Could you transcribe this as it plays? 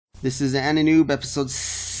This is AniNoob episode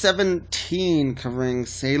 17, covering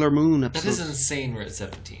Sailor Moon episode. That is insane we're at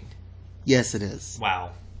 17. Yes, it is.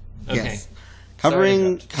 Wow. Okay. Yes.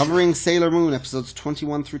 Covering Sailor Moon episodes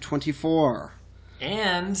 21 through 24.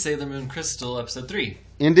 And Sailor Moon Crystal episode 3.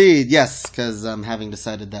 Indeed, yes, because having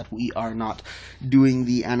decided that we are not doing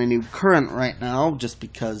the AniNoob current right now, just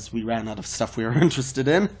because we ran out of stuff we were interested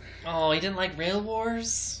in. Oh, you didn't like Rail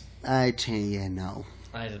Wars? I tell you, no.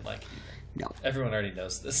 I didn't like it either. No. Everyone already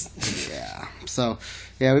knows this. Yeah. So,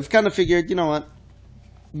 yeah, we've kind of figured, you know what?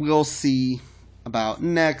 We'll see about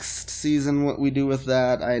next season what we do with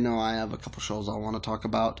that. I know I have a couple shows I want to talk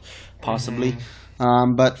about, possibly.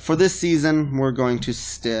 But for this season, we're going to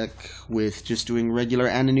stick with just doing regular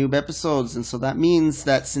AniNoob episodes. And so that means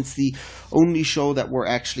that since the only show that we're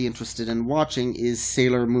actually interested in watching is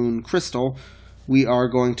Sailor Moon Crystal, we are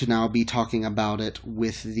going to now be talking about it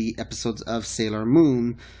with the episodes of Sailor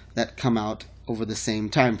Moon that come out over the same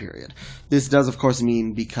time period. This does, of course,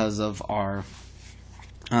 mean because of our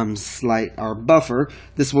buffer,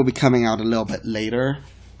 this will be coming out a little bit later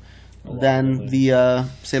than the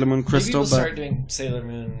Sailor Moon Crystal. Maybe we'll start doing Sailor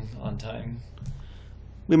Moon on time.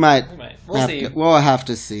 We might. We'll see. We'll have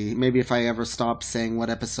to see. Maybe if I ever stop saying what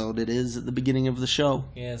episode it is at the beginning of the show.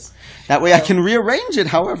 Yes. That way I can rearrange it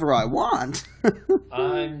however I want.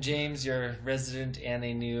 I'm James, your resident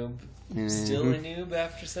AniNoob. Still a noob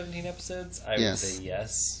after 17 episodes? I would say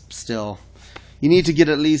yes. Still. You need to get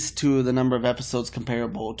at least to the number of episodes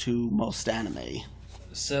comparable to most anime.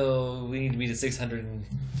 So we need to be to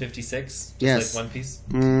 656? Yes. Like One Piece?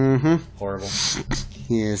 Mm-hmm. Horrible.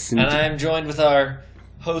 Yes. And I'm joined with our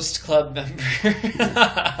host club member.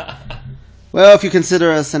 Well, if you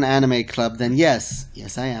consider us an anime club, then yes.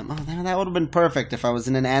 Yes, I am. Oh, that would have been perfect if I was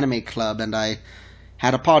in an anime club and I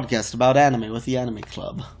had a podcast about anime with the anime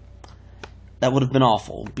club. That would have been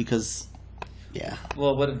awful, because, yeah.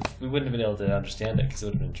 Well, we wouldn't have been able to understand it, because it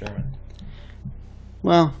would have been German.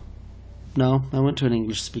 Well, no, I went to an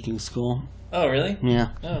English-speaking school. Oh, really? Yeah.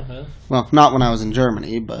 Oh, well. Well, not when I was in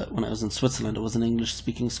Germany, but when I was in Switzerland, it was an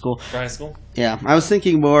English-speaking school. For high school? Yeah, I was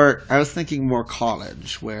thinking more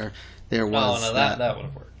college, where there was. Oh no, that would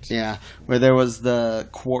have worked. Yeah, where there was the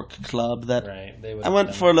Quark Club that I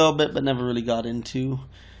went for a little bit, but never really got into.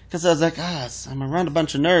 Because I was like, I'm around a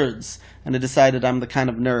bunch of nerds, and I decided I'm the kind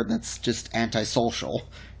of nerd that's just antisocial.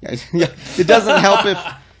 Yeah, it doesn't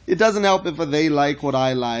help if they like what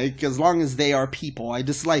I like. As long as they are people, I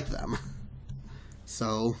dislike them.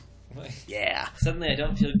 So, yeah. Suddenly, I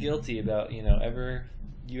don't feel guilty about you ever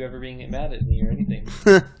being mad at me or anything.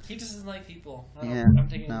 He just doesn't like people. I'm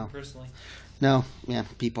taking it personally. No, yeah,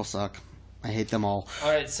 people suck. I hate them all.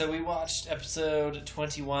 Alright, so we watched episode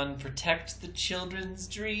 21, Protect the Children's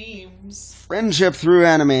Dreams. Friendship through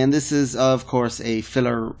anime, and this is, of course, a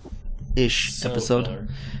filler-ish episode. Filler.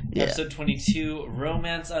 Yeah. Episode 22,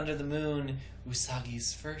 Romance Under the Moon,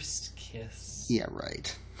 Usagi's First Kiss. Yeah,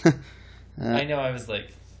 right. I know, I was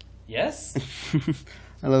like, yes?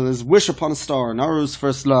 I love this. Wish Upon a Star, Naru's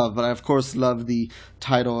First Love, but I, of course, love the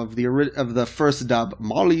title of the first dub,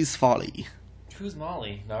 Molly's Folly. Who's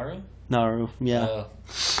Molly? Naru? Naru, yeah.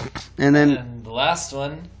 And the last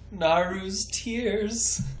one, Naru's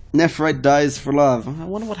Tears. Nephrite Dies for Love. I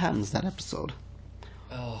wonder what happens that episode.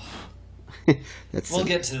 Oh. We'll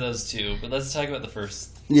get to those two, but let's talk about the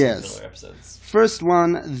first episodes. First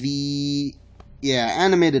one,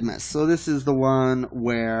 animated mess. So this is the one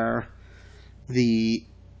where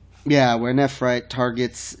where Nephrite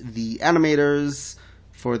targets the animators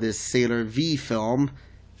for this Sailor V film,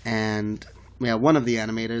 and one of the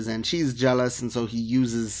animators, and she's jealous, and so he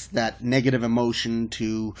uses that negative emotion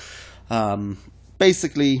to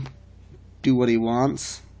basically do what he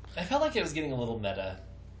wants. I felt like it was getting a little meta,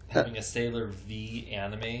 having a Sailor V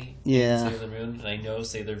anime in Sailor Moon, and I know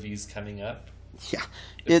Sailor V's coming up. Yeah.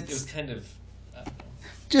 It was kind of, I don't know.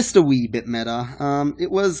 Just a wee bit meta.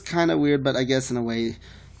 It was kind of weird, but I guess in a way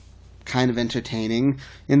kind of entertaining,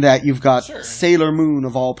 in that you've got Sailor Moon,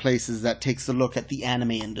 of all places, that takes a look at the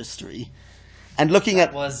anime industry. And looking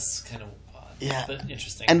that was kind of odd, but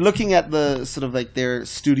interesting. And looking at the sort of like their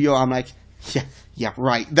studio, I'm like, yeah,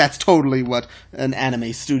 right. That's totally what an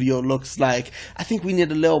anime studio looks like. I think we need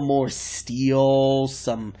a little more steel,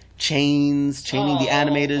 some chains, chaining the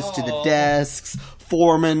animators to the desks,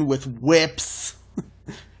 foremen with whips.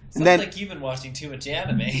 Sounds like you've been watching too much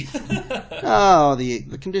anime.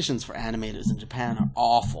 The conditions for animators in Japan are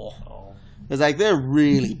awful. Oh. It's like, they're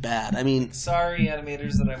really bad. I mean, sorry,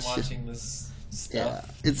 animators, that I'm watching this stuff.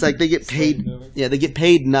 Yeah, it's like they get paid. Yeah, they get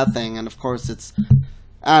paid nothing, and of course it's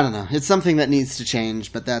I don't know. It's something that needs to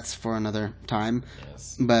change, but that's for another time.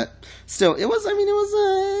 Yes. But still, it was. I mean, it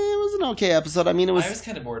was an okay episode. I mean, it was. I was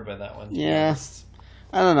kind of bored by that one. Yeah.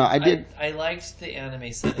 I don't know. I liked the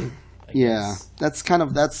anime setting. Yeah,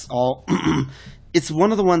 that's all. It's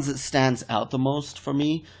one of the ones that stands out the most for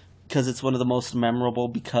me because it's one of the most memorable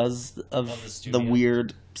because of the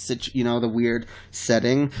weird, the weird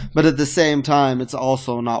setting. But at the same time, it's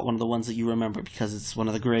also not one of the ones that you remember because it's one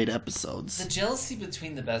of the great episodes. The jealousy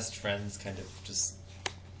between the best friends kind of just.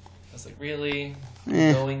 I was like, really?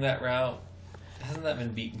 Going that route? Hasn't that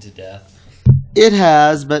been beaten to death? It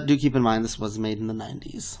has, but do keep in mind this was made in the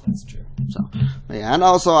 90s. That's true. So, yeah, and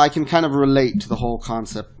also I can kind of relate to the whole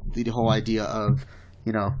concept, the whole idea of,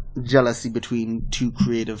 jealousy between two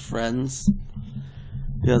creative friends.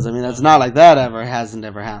 Because, I mean, it's not like that hasn't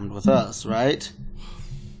ever happened with us, right?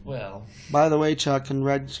 Well. By the way, Chuck,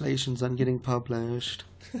 congratulations on getting published.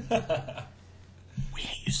 We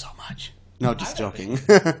hate you so much. No, just joking.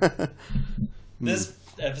 This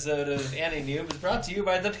episode of AniNoob is brought to you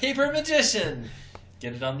by The Paper Magician.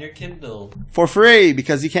 Get it on your Kindle. For free,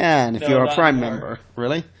 because you can, if you're a Prime member.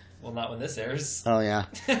 Really? Well, not when this airs. Oh, yeah.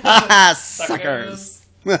 Suckers.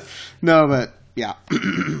 No, but, yeah.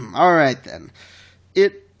 All right, then.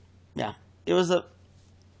 It was a...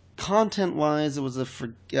 Content-wise, it was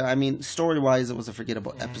story-wise, it was a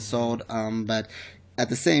forgettable episode, but at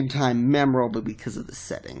the same time, memorable because of the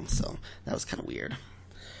setting, so that was kind of weird.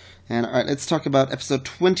 And, alright, let's talk about episode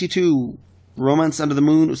 22, Romance Under the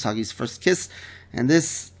Moon, Usagi's First Kiss. And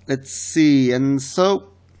this, let's see, and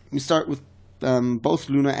so we start with both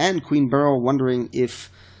Luna and Queen Beryl wondering if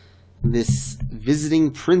this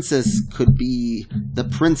visiting princess could be the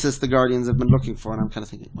princess the Guardians have been looking for. And I'm kind of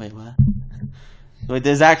thinking, wait, what? Wait,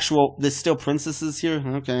 there's still princesses here?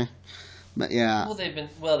 Okay. But yeah.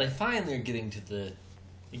 Well, they finally are getting to the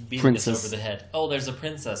beating princess us over the head. Oh, there's a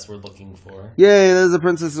princess we're looking for. Yay, there's a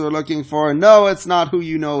princess we're looking for. No, it's not who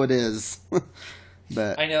you know it is.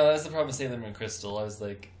 But I know, that's the problem with Sailor Moon Crystal. I was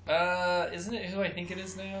like, isn't it who I think it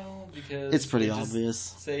is now? Because it's pretty obvious.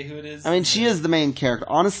 Say who it is. I mean, she is the main character.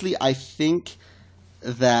 Honestly, I think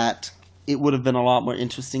that it would have been a lot more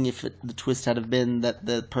interesting if the twist had been that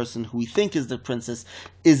the person who we think is the princess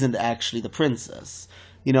isn't actually the princess.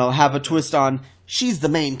 Have a twist on, she's the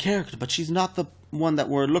main character, but she's not the one that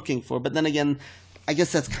we're looking for. But then again, I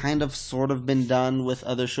guess that's kind of sort of been done with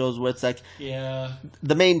other shows where it's like, yeah,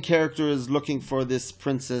 the main character is looking for this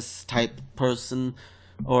princess type person,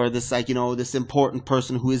 or this this important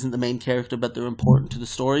person who isn't the main character but they're important to the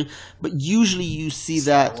story. But usually you see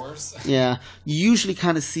Star Wars. Yeah, you usually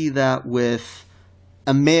kind of see that with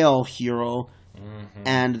a male hero,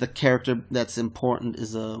 and the character that's important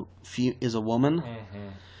is a woman.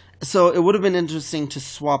 So it would have been interesting to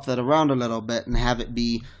swap that around a little bit and have it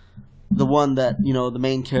be the one that, the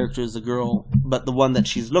main character is a girl, but the one that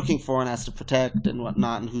she's looking for and has to protect and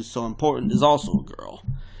whatnot and who's so important is also a girl.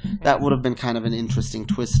 That would have been kind of an interesting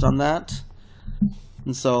twist on that.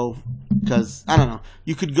 And so, because, I don't know,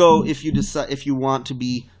 you could go if you want to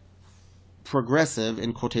be progressive,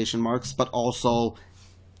 in quotation marks, but also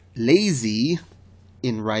lazy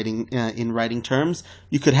in writing terms,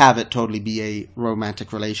 you could have it totally be a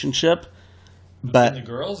romantic relationship. Between the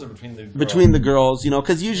girls or between the girls? Between the girls,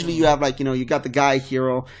 because usually you have you got the guy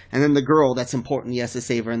hero and then the girl that's important, he has to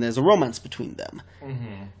save her, and there's a romance between them.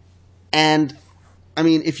 And I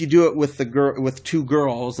mean, if you do it with two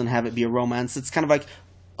girls and have it be a romance, it's kind of like,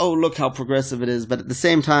 oh, look how progressive it is. But at the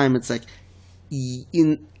same time, it's like,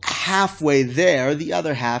 in halfway there, the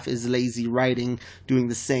other half is lazy writing, doing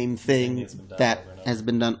the same thing that has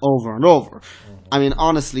been done over and over. I mean,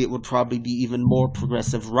 honestly, it would probably be even more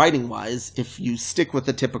progressive writing-wise if you stick with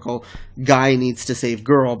the typical guy needs to save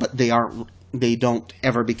girl, but they don't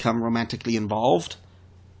ever become romantically involved.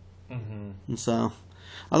 And so,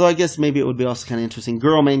 although I guess maybe it would be also kind of interesting,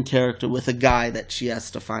 girl main character with a guy that she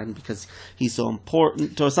has to find because he's so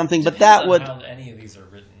important or something. But that would how any of these are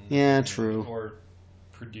written. Yeah, true. Or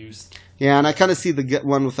produced. Yeah, and I kind of see the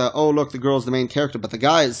one with look, the girl's the main character, but the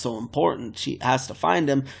guy is so important, she has to find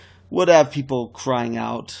him. Would have people crying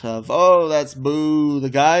out of, oh, that's boo, the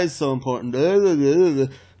guy's so important.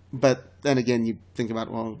 But then again, you think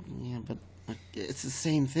about, well, yeah, but it's the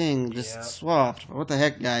same thing, just swapped. What the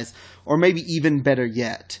heck, guys? Or maybe even better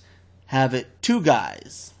yet, have it two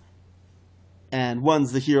guys. And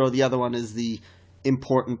one's the hero, the other one is the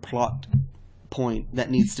important plot point that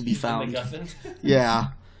needs to be found.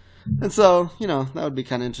 Yeah. And so, that would be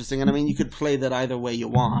kind of interesting. And I mean, you could play that either way you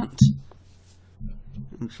want.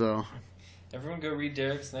 And so, everyone go read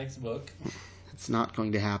Derek's next book. It's not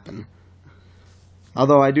going to happen.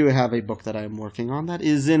 Although I do have a book that I'm working on that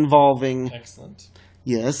is involving excellent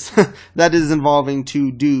Yes, that is involving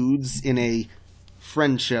two dudes in a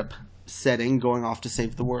friendship setting going off to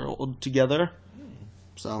save the world together.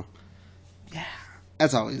 So, yeah,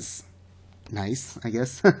 that's always nice, I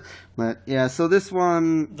guess. But yeah, so this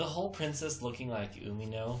one, The whole princess looking like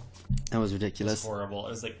Umino that was was ridiculous. horrible.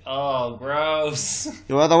 It was like, oh, gross.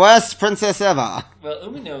 You are the worst princess ever. Well,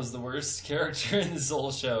 Umino is the worst character in this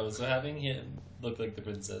whole show, so having him look like the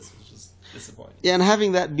princess was just disappointing. Yeah, and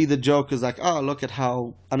having that be the joke is like, oh, look at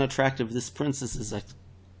how unattractive this princess is. Like,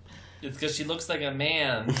 It's because she looks like a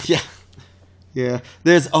man. yeah. Yeah,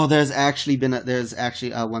 there's actually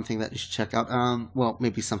one thing that you should check out. Well,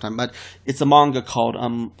 maybe sometime, but it's a manga called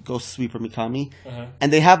Ghost Sweeper Mikami,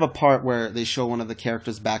 and they have a part where they show one of the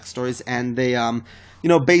characters' backstories, and they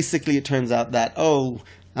basically it turns out that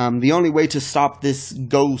the only way to stop this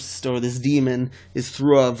ghost or this demon is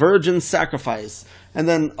through a virgin sacrifice, and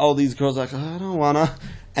then all these girls are like, oh, I don't wanna,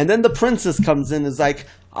 and then the princess comes in and is like,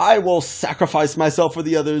 I will sacrifice myself for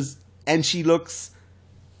the others, and she looks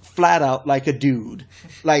flat out like a dude,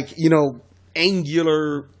 like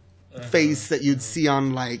angular face that you'd see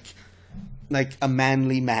on like a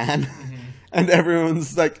manly man, and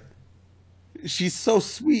everyone's like, she's so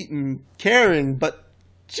sweet and caring, but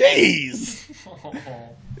jeez.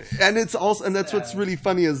 And it's also, and that's what's really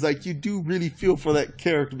funny is like you do really feel for that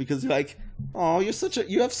character because you're like, oh, you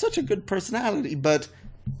have such a good personality, but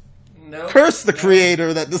curse the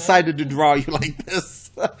creator that decided to draw you like this.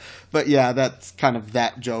 But yeah, that's kind of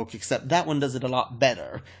that joke, except that one does it a lot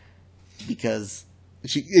better because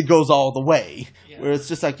it goes all the way. Yeah. Where it's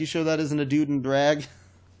just like, you sure that isn't a dude in drag?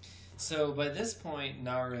 So by this point,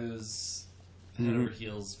 Naru's head over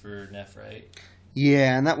heels for Neff, right?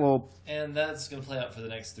 Yeah, and that's going to play out for the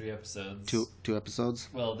next 3 episodes. Two episodes?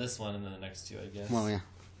 Well, this one and then the next 2, I guess. Well, yeah.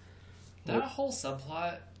 That whole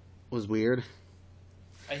subplot was weird.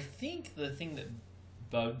 I think the thing that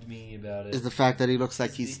bugged me about it is the fact that he looks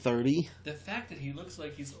like he's 30. The fact that he looks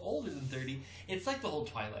like he's older than 30. It's like the whole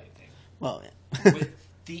Twilight thing. Well, yeah. With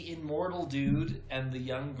the immortal dude and the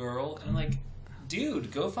young girl. And I'm like,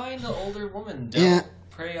 dude, go find the older woman. Don't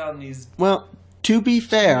prey on these to be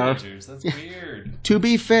fair, teenagers. That's weird. To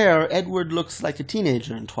be fair, Edward looks like a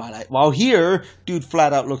teenager in Twilight. While here, dude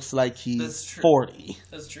flat out looks like he's 40.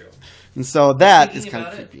 That's true. And so that is kind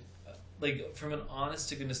of creepy. Like, from an honest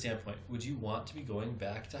to goodness standpoint, would you want to be going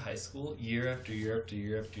back to high school year after year after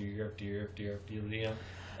year after year after year after year after year,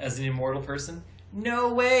 as an immortal person?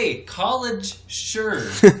 No way! College, sure.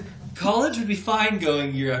 College would be fine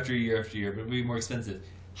going year after year after year, but it would be more expensive.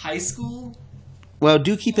 High school? Well,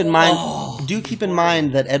 do keep in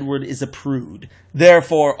mind that Edward is a prude.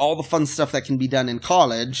 Therefore, all the fun stuff that can be done in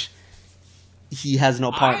college, he has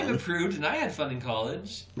no part in. I'm a prude, and I had fun in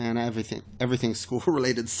college. Man, everything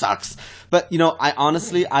school-related sucks. But,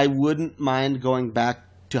 I wouldn't mind going back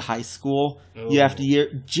to high school year after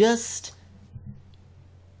year, just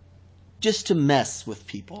to mess with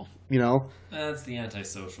people, That's the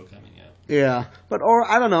antisocial coming out. Yeah. Or,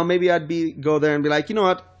 I don't know, maybe I'd go there and be like, you know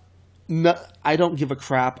what? No, I don't give a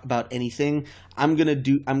crap about anything. I'm gonna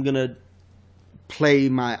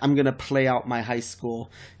play out my high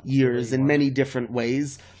school years in many different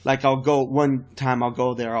ways. Like I'll go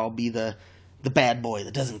there, I'll be the bad boy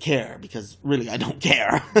that doesn't care because really I don't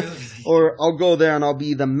care. Or I'll go there and I'll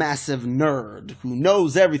be the massive nerd who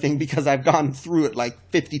knows everything because I've gone through it like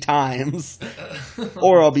 50 times.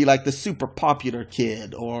 Or I'll be like the super popular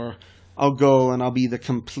kid, or I'll go and I'll be the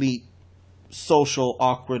complete social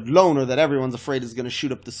awkward loner that everyone's afraid is going to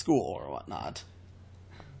shoot up the school or whatnot.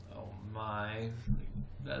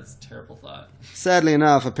 That's a terrible thought. Sadly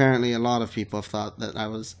enough, apparently a lot of people have thought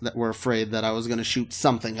that were afraid that I was going to shoot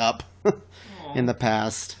something up in the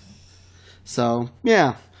past. So,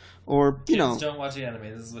 yeah. Or, Kids don't watch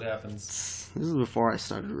anime. This is what happens. This is before I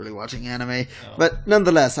started really watching anime. Oh. But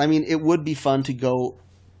nonetheless, I mean, it would be fun to go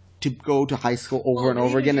to high school over and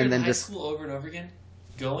over again, and then high school over and over again.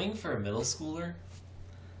 Going for a middle schooler?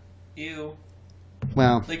 Ew.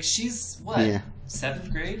 Well, like she's what? Yeah.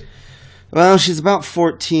 7th grade? Well, she's about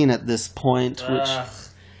 14 at this point,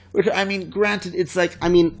 which I mean, granted, it's like, I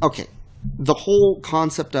mean, okay, the whole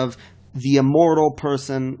concept of the immortal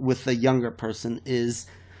person with the younger person is,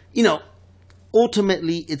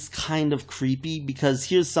 ultimately it's kind of creepy because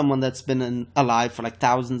here's someone that's been alive for like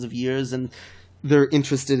thousands of years and they're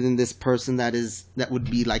interested in this person that would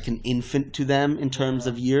be like an infant to them in terms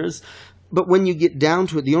of years. But when you get down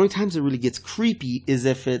to it, the only times it really gets creepy is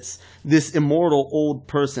if it's this immortal old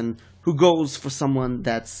person who goes for someone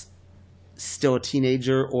that's still a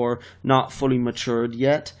teenager or not fully matured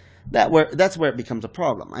yet. That's where it becomes a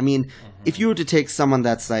problem. I mean, if you were to take someone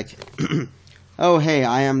that's like, oh, hey,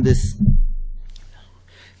 I am this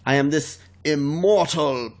I am this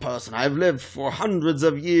immortal person. I've lived for hundreds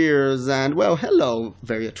of years, and, well, hello,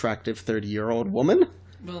 very attractive 30-year-old woman.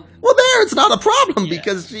 Well, there, it's not a problem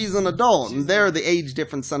because she's an adult, and there the age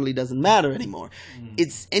difference suddenly doesn't matter anymore.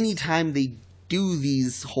 It's anytime they do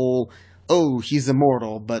these whole, oh, he's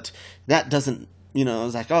immortal, but that doesn't,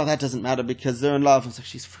 it's like, oh, that doesn't matter because they're in love. It's like,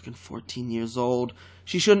 she's freaking 14 years old.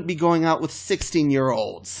 She shouldn't be going out with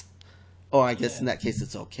 16-year-olds. Oh, I guess in that case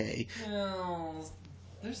it's okay. Well,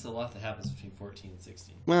 there's a lot that happens between 14 and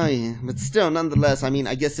 16. Well, yeah, but still, nonetheless, I mean,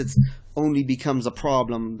 I guess it's only becomes a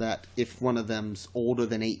problem that if one of them's older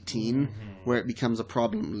than 18, where it becomes a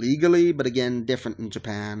problem legally, but again, different in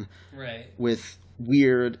Japan. Right. With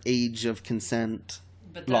weird age of consent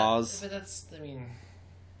laws. But that's, I mean...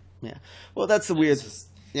 Yeah. Well, that's the weird...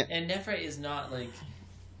 Yeah. And Nephrite is not, like...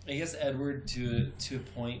 I guess Edward, to a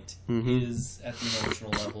point, is at the emotional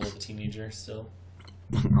level of a teenager still.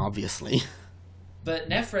 Obviously. But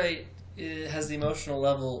Nephrite has the emotional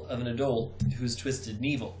level of an adult who's twisted and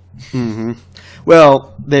evil.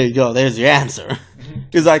 Well, there you go. There's your answer.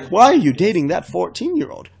 He's like, why are you dating that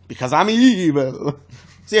 14-year-old? Because I'm evil.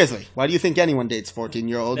 Seriously, why do you think anyone dates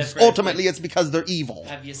 14-year-olds? Ultimately, it's because they're evil.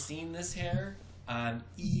 Have you seen this hair? I'm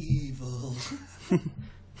evil.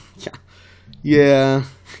 Yeah.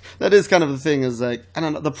 That is kind of the thing, is like, I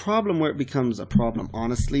don't know, the problem where it becomes a problem,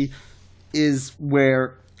 honestly, is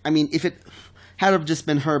where, I mean, if it had have just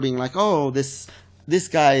been her being like, oh, this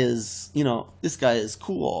guy is, this guy is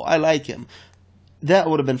cool, I like him, that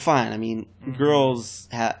would have been fine. I mean, girls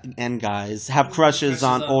and guys have crushes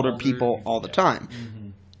on older people all the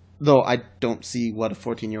time. Though I don't see what a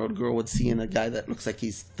 14-year-old girl would see in a guy that looks like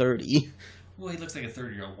he's 30. Well, he looks like a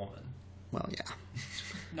 30-year-old woman. Well, yeah.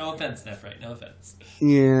 No offense, Nephrite, no offense.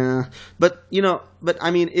 Yeah, but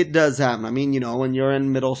I mean, it does happen. I mean, when you're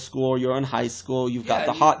in middle school, you're in high school, you've got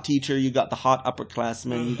the hot teacher, you got the hot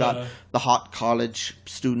upperclassman, you got the hot college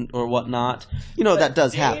student or whatnot. That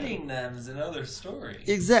does happen. Dating them is another story.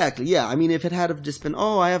 Exactly, yeah. I mean, if it had have just been,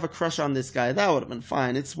 oh, I have a crush on this guy, that would have been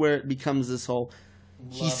fine. It's where it becomes this whole...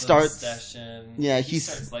 He starts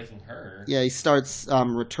liking her. Yeah, he starts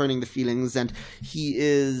returning the feelings, and he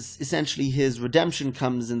is essentially, his redemption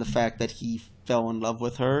comes in the fact that he fell in love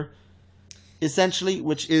with her, essentially,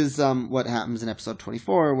 which is what happens in episode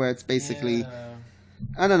 24, where it's basically,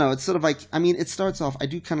 I don't know, it's sort of like, I mean, it starts off, I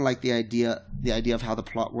do kind of like the idea of how the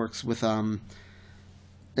plot works with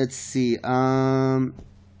let's see, what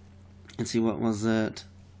was it?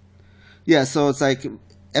 Yeah, so it's like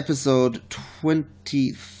episode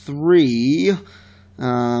 23,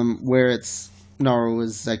 where it's Naru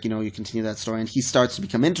is like, you continue that story, and he starts to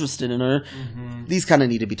become interested in her. These kind of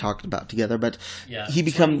need to be talked about together, but he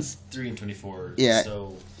becomes 23 and 24. Yeah,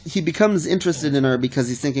 so he becomes interested in her because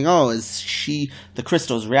he's thinking, oh, is she the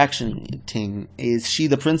crystal's reacting? Is she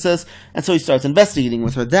the princess? And so he starts investigating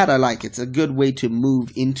with her. That I like. It's a good way to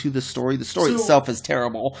move into the story. The story itself is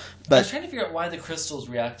terrible, but I was trying to figure out why the crystal's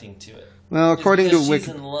reacting to it. Well, according to she's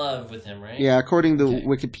in love with him, right? Yeah, according to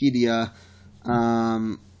Wikipedia,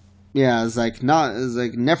 it's like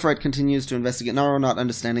Nephrite continues to investigate Naru, not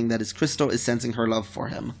understanding that his crystal is sensing her love for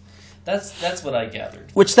him. That's what I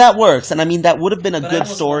gathered. Which that works, and I mean that would have been a good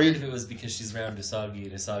story. If it was because she's around Usagi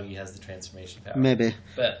and Usagi has the transformation power. Maybe,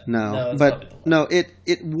 but no,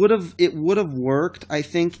 it would have worked. I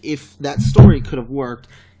think if that story could have worked,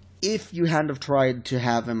 if you hadn't have tried to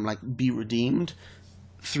have him be redeemed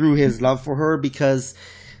through his love for her, because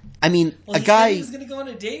I mean, he said he was going to go on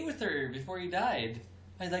a date with her before he died.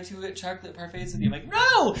 I'd like to eat chocolate parfaits with you. I'm like,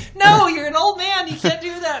 no, you're an old man. You can't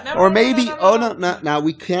do that. No, or maybe, now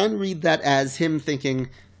we can read that as him thinking,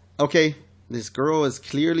 okay, this girl is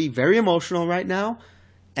clearly very emotional right now,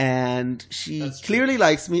 and she clearly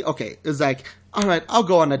likes me. Okay, it's like, all right, I'll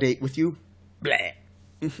go on a date with you. Bleh.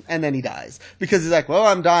 And then he dies. Because he's like, well,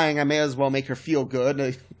 I'm dying. I may as well make her feel good.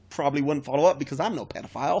 I probably wouldn't follow up because I'm no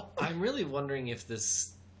pedophile. I'm really wondering if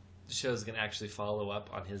this show is going to actually follow up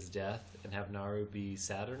on his death and have Naru be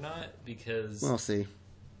sad or not, because we'll see.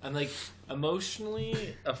 I'm like,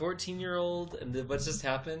 emotionally, a 14-year-old and what just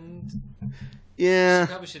happened, yeah, she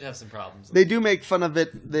probably should have some problems. They do make fun of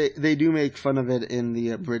it. They do make fun of it in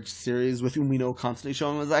the Abridged series, with Umino constantly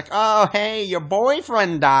showing was like, oh, hey, your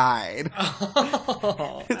boyfriend died.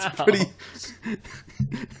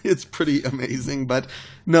 It's pretty amazing, but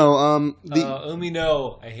no,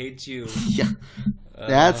 Umino, I hate you. Yeah.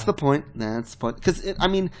 That's the point. Because I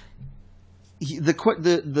mean,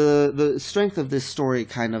 the strength of this story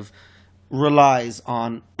kind of relies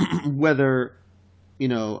on whether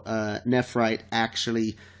Nephrite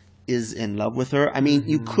actually is in love with her. I mean,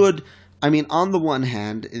 you could. I mean, on the one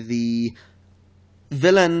hand, the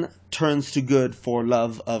villain turns to good for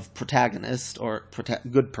love of protagonist or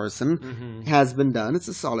good person has been done. It's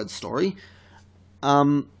a solid story.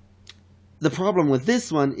 The problem with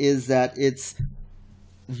this one is that it's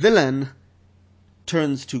villain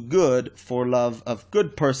turns to good for love of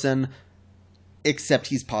good person, except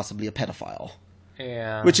he's possibly a pedophile.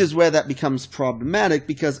 Yeah. Which is where that becomes problematic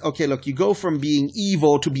because, okay, look, you go from being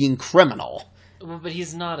evil to being criminal. Well, but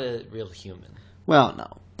he's not a real human. Well, no.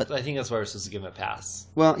 But I think that's why we're supposed to give him a pass.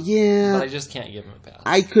 Well, yeah. But I just can't give him a pass.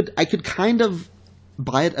 I could kind of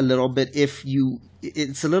buy it a little bit if you...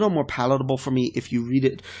 It's a little more palatable for me if you read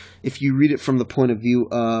it from the point of view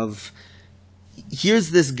of...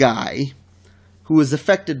 Here's this guy who is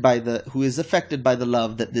affected by the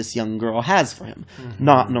love that this young girl has for him.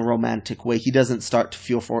 Not in a romantic way. He doesn't start to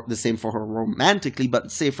feel the same for her romantically,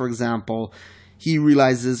 but say, for example, he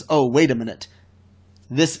realizes, oh, wait a minute.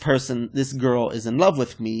 This girl is in love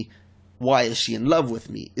with me. Why is she in love with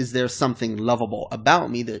me? Is there something lovable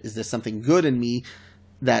about me? Is there something good in me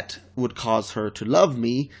that would cause her to love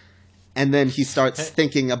me? And then he starts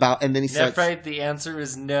thinking about, and then he starts... Nephrite, the answer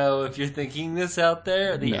is no. If you're thinking this out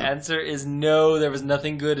there, the No. answer is no. There was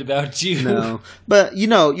nothing good about you. No. But,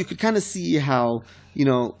 you could kind of see how,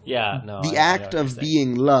 Yeah, no. the I act know what of you're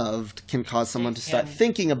being loved can cause someone to start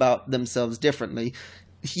thinking about themselves differently.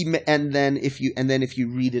 And then if you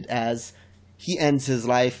read it as he ends his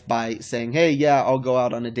life by saying, "Hey, yeah, I'll go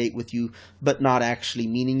out on a date with you," but not actually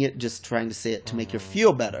meaning it, just trying to say it to make her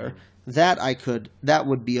feel better. That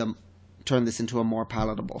would be turn this into a more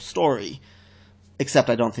palatable story. Except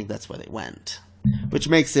I don't think that's where they went, which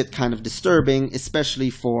makes it kind of disturbing,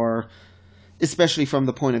 especially from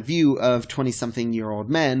the point of view of 20-something-year-old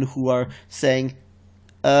men who are saying,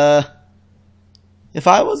 if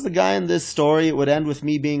I was the guy in this story, it would end with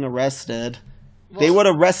me being arrested. Well, they would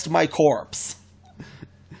arrest my corpse.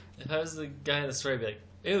 If I was the guy in the story, I'd be like,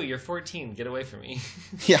 ew, you're 14, get away from me.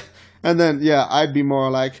 Yeah, and then, I'd be more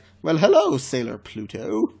like, well, hello, Sailor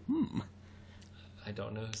Pluto. I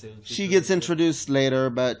don't know who Sailor Pluto is. She gets introduced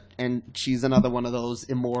later, and she's another one of those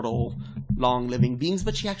immortal, long-living beings,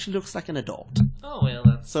 but she actually looks like an adult. Oh, well,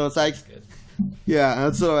 that's good. Yeah,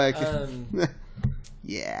 that's so like...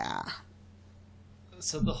 yeah.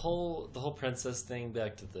 So the whole princess thing,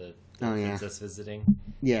 back to the princess visiting.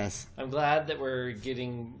 Yes. I'm glad that we're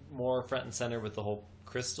getting more front and center with the whole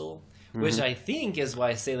crystal, which I think is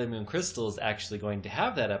why Sailor Moon Crystal is actually going to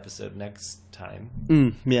have that episode next time.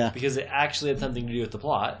 Yeah. Because it actually had something to do with the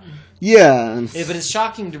plot. Yeah. But it's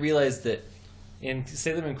shocking to realize that in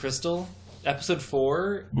Sailor Moon Crystal, episode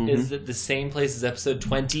 4 is at the same place as episode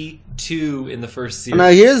 22 in the first series. Now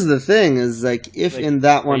here's the thing: is like if in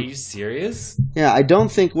that one, are you serious? Yeah, I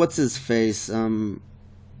don't think what's his face. Well,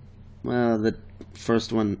 the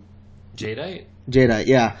first one, Jadeite.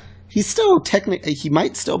 Yeah, he's still technically. He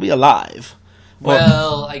might still be alive.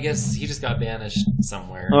 Well, I guess he just got banished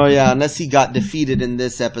somewhere. Oh yeah, unless he got defeated in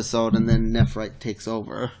this episode and then Nephrite takes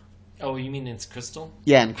over. Oh, you mean it's Crystal?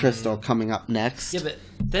 Yeah, and Crystal coming up next. Yeah, but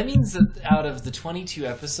that means that out of the 22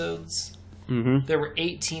 episodes, there were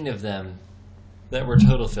 18 of them that were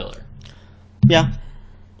total filler. Yeah.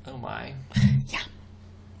 Oh my. Yeah.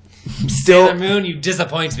 Still, Sailor Moon, you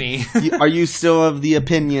disappoint me. Are you still of the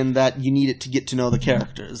opinion that you need it to get to know the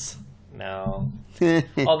characters? No.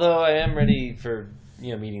 Although I am ready for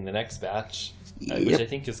meeting the next batch, which I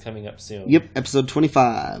think is coming up soon. Yep, episode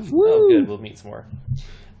 25. Woo! Oh, good. We'll meet some more.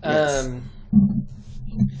 Yes.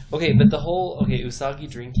 Okay, but the whole Usagi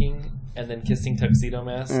drinking and then kissing Tuxedo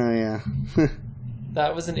Mask. Oh yeah.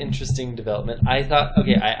 That was an interesting development. I thought,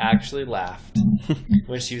 I actually laughed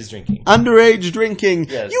when she was drinking. Underage drinking.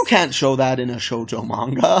 Yes. You can't show that in a shoujo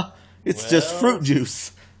manga. It's just fruit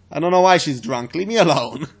juice. I don't know why she's drunk. Leave me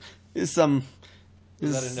alone. Is that a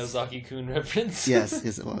Nozaki-kun reference? Yes,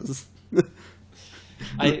 it was.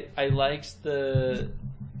 I liked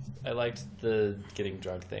the getting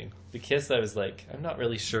drunk thing. The kiss, I was like, I'm not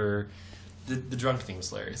really sure. The drunk thing was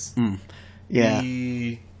hilarious. Yeah.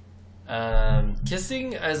 The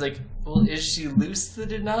kissing, I was like, well, is she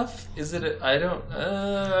lucid enough? Is it?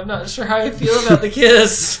 I'm not sure how I feel about the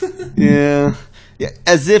kiss. Yeah.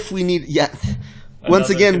 As if we need. Yeah.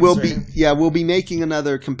 Once again, concern. we'll be making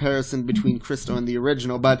another comparison between Crystal and the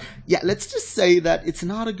original. But yeah, let's just say that it's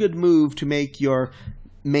not a good move to make your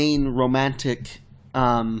main romantic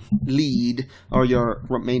lead or your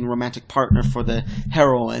main romantic partner for the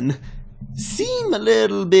heroine seem a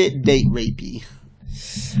little bit date rapey.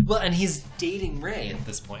 Well, and he's dating Ray at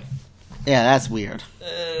this point. Yeah, that's weird.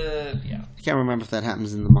 Yeah. I can't remember if that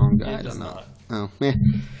happens in the manga. I don't know. Not. Oh, yeah.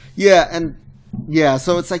 Yeah, and Yeah,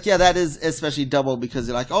 so it's like, yeah, that is especially double because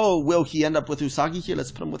you're like, oh, will he end up with Usagi here?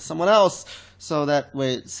 Let's put him with someone else. So that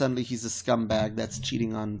way, suddenly he's a scumbag that's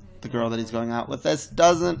cheating on the girl that he's going out with. This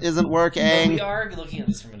isn't working. But we are looking at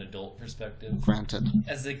this from an adult perspective. Granted.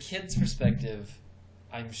 As a kid's perspective,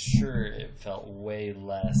 I'm sure it felt way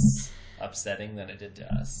less upsetting than it did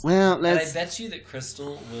to us. Well, and I bet you that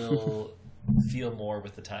Crystal will feel more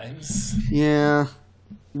with the times. Yeah.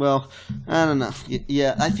 Well, I don't know.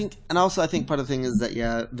 Yeah, I think part of the thing is that,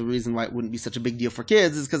 yeah, the reason why it wouldn't be such a big deal for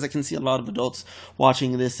kids is because I can see a lot of adults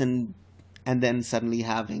watching this and then suddenly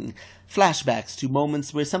having flashbacks to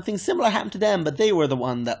moments where something similar happened to them, but they were the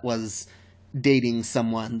one that was dating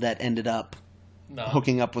someone that ended up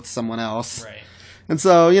hooking up with someone else. Right. And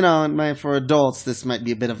so, you know, for adults, this might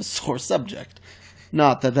be a bit of a sore subject.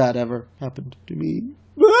 Not that that ever happened to me.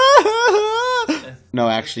 No,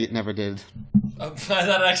 actually, it never did. Oh, I thought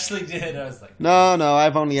it actually did. I was like... No,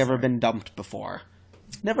 I've only ever been dumped before.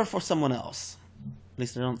 Never for someone else. At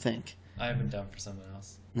least I don't think. I haven't dumped for someone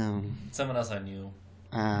else. No. Someone else I knew.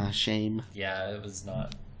 Shame. Yeah, it was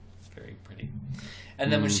not very pretty. And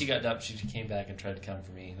then when she got dumped, she came back and tried to come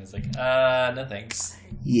for me. And I was like, no thanks.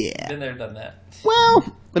 Yeah. Been there, done that.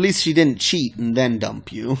 Well, at least she didn't cheat and then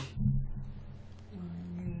dump you.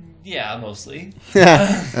 Yeah, mostly.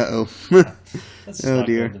 Uh-oh. Let's Oh not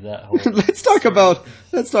dear. go into that whole let's talk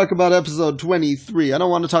about episode 23. I don't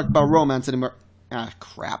want to talk about romance anymore. Ah,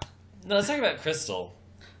 crap. No, let's talk about Crystal.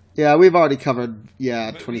 Yeah, we've already covered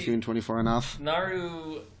 23 and 24 enough.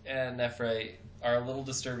 Naru and Nephrite are a little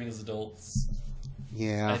disturbing as adults.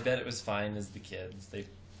 Yeah. I bet it was fine as the kids. They,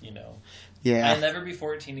 you know. Yeah. I'll never be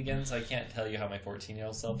 14 again, so I can't tell you how my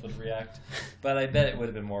 14-year-old self would react. But I bet it would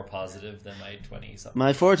have been more positive than my 20-something.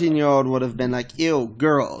 My 14-year-old would have been like, ew,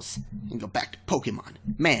 girls. And go back to Pokemon.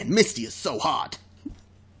 Man, Misty is so hot.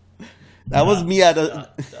 That was me at a...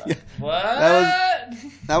 What?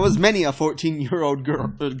 That was many a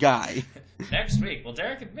 14-year-old guy. Next week, will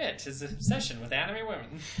Derek admit his obsession with anime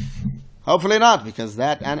women? Hopefully not, because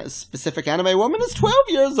that specific anime woman is 12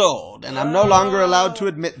 years old, and I'm no longer allowed to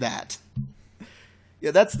admit that. Yeah,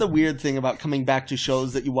 that's the weird thing about coming back to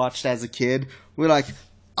shows that you watched as a kid. We're like,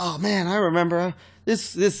 oh man, I remember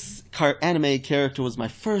this anime character was my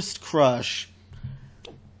first crush.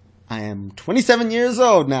 I am 27 years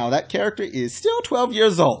old now. That character is still 12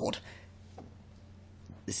 years old.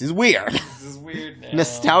 This is weird. This is weird now.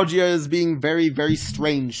 Nostalgia is being very, very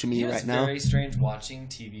strange to me right now. It's very strange watching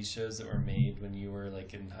TV shows that were made when you were,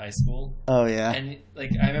 like, in high school. Oh, yeah. And,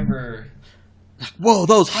 like, I remember... Whoa,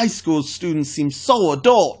 those high school students seem so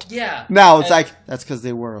adult. Yeah. Now it's like, that's because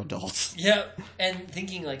they were adults. Yeah, and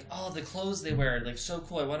thinking, like, oh, the clothes they wear, like, so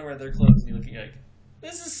cool. I want to wear their clothes. And you look at it, like,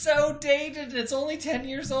 this is so dated. It's only 10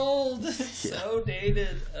 years old. It's so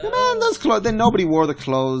dated. Man, those clothes. Then nobody wore the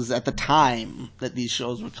clothes at the time that these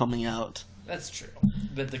shows were coming out. That's true,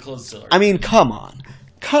 but the clothes still are. I mean, come on,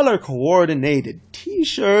 color coordinated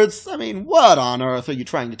T-shirts. I mean, what on earth are you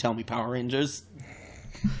trying to tell me, Power Rangers?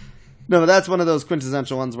 No, but that's one of those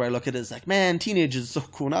quintessential ones where I look at it as like, man, teenagers are so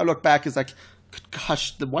cool. And I look back as like,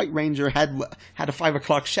 gosh, the White Ranger had a 5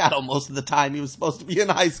 o'clock shadow most of the time. He was supposed to be in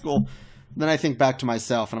high school. Then I think back to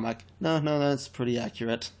myself, and I'm like, no, that's pretty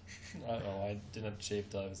accurate. I don't know. I didn't have to shave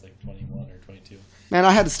till I was like 21 or 22. Man,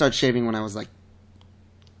 I had to start shaving when I was like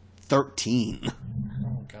 13.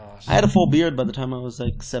 Oh, gosh. I had a full beard by the time I was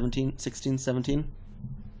like 16, 17.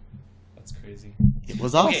 That's crazy. It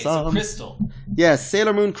was awesome. Okay, so Crystal. Yes,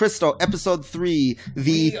 Sailor Moon Crystal, episode 3.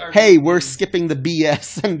 We're skipping the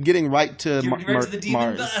BS and getting right to the demon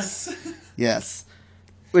Mars. bus. Yes.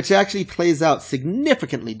 Which actually plays out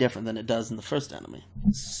significantly different than it does in the first anime.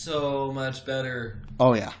 So much better.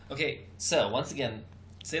 Oh, yeah. Okay, so once again,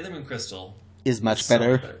 Sailor Moon Crystal is much so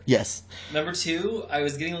better. much better. Yes. Number 2, I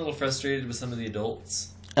was getting a little frustrated with some of the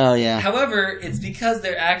adults. Oh, yeah. However, it's because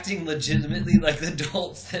they're acting legitimately like the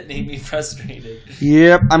adults that made me frustrated.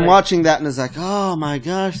 Yep, I'm watching that and it's like, oh my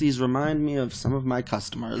gosh, these remind me of some of my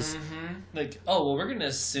customers. Mm-hmm. Like, oh, well, we're going to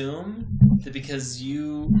assume that because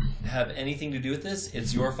you have anything to do with this,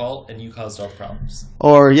 it's your fault and you caused all the problems.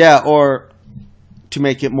 Or to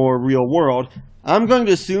make it more real world, I'm going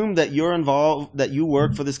to assume that you're involved, that you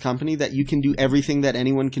work for this company, that you can do everything that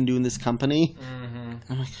anyone can do in this company.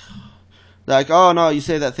 Mm-hmm. I'm like, oh no, you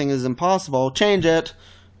say that thing is impossible. Change it.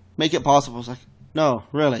 Make it possible. It's like, no,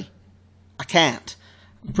 really. I can't.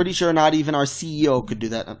 I'm pretty sure not even our CEO could do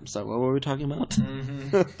that. I'm sorry, what were we talking about?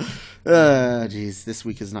 Mm-hmm. Jeez, this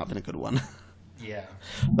week has not been a good one. Yeah.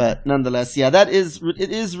 But nonetheless, yeah, it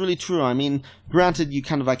is really true. I mean, granted, you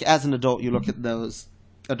kind of like, as an adult, you look at those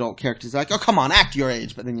adult characters. Like, oh, come on, act your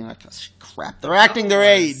age. But then you're like, oh, crap, they're acting their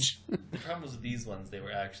age. The problem was with these ones, they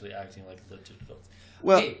were actually acting like legit adults.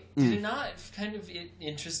 Well, Hey, did it not kind of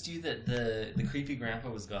interest you that the creepy grandpa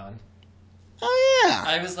was gone? Oh, yeah.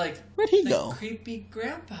 I was like, where'd he the go? creepy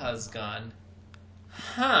grandpa's gone.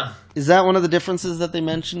 Huh. Is that one of the differences that they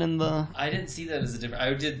mention in the... I didn't see that as a difference.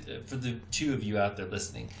 I did, for the two of you out there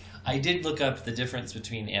listening, I did look up the difference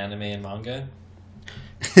between anime and manga.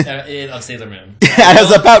 Of Sailor Moon. I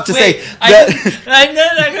was about to say that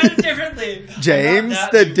I got it differently. James,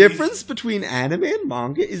 the difference between anime and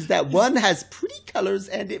manga is that one has pretty colors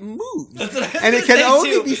and it moves. And it can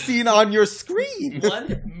only be seen on your screen.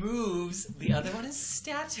 One moves, the other one is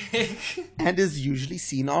static. And is usually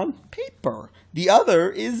seen on paper. The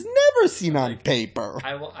other is never seen on paper.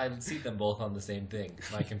 I see them both on the same thing,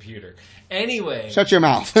 my computer. Anyway. Shut your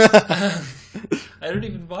mouth. I don't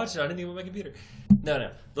even watch it on anything with my computer.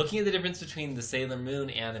 No. Looking at the difference between the Sailor Moon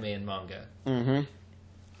anime and manga,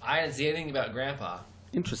 I didn't see anything about Grandpa.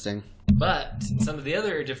 Interesting. But some of the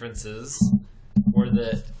other differences were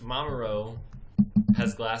that Mamoru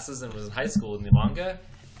has glasses and was in high school in the manga,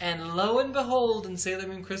 and lo and behold, in Sailor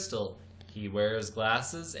Moon Crystal, he wears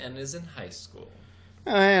glasses and is in high school.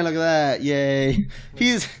 Oh, hey, look at that. Yay.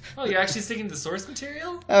 Oh, you're actually sticking to source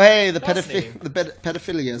material? Oh, hey, the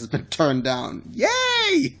pedophilia has been turned down.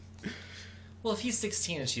 Yay! Well, if he's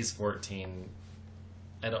 16 and she's 14,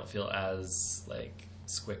 I don't feel as,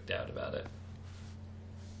 squicked out about it.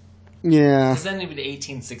 Yeah. Because then he'd be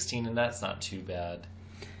 18, 16, and that's not too bad.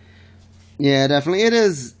 Yeah, definitely. It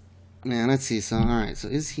is. Man, let's see. So, alright. So,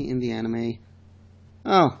 is he in the anime?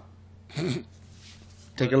 Oh.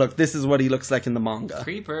 Take a look. This is what he looks like in the manga.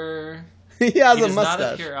 Creeper. He has he a does mustache.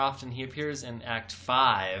 Not appear often. He appears in Act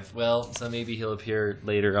 5. Well, so maybe he'll appear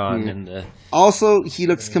later on in the... Also, he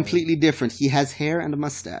looks completely different. He has hair and a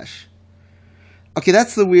mustache. Okay,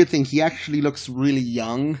 that's the weird thing. He actually looks really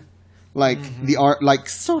young. Like, the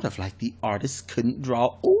artist couldn't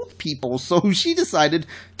draw old people, so she decided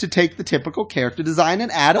to take the typical character design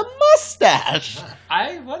and add a mustache.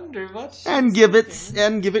 I wonder what... And give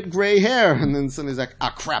it gray hair. And then somebody's like,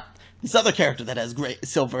 ah, crap. This other character that has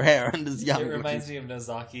silver hair and is young. It reminds me of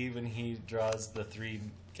Nozaki when he draws the three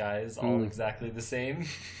guys all exactly the same.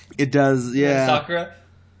 It does, yeah. And Sakura,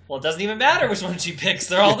 well, it doesn't even matter which one she picks.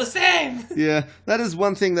 They're all the same. Yeah, that is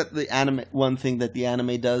one thing that the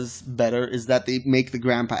anime does better is that they make the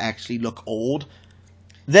grandpa actually look old.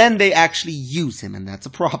 Then they actually use him, and that's a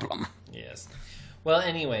problem. Yes. Well,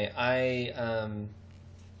 anyway,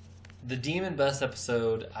 the Demon Bus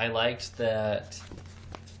episode, I liked that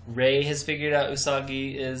Rei has figured out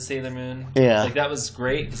Usagi is Sailor Moon. Yeah. That was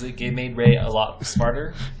great because it made Rei a lot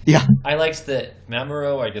smarter. Yeah. I liked that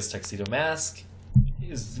Mamoru, I guess Tuxedo Mask,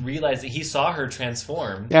 realized that he saw her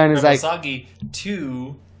transform from Usagi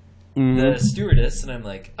to the stewardess, and I'm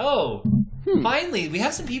like, oh, finally, we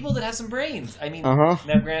have some people that have some brains. I mean, now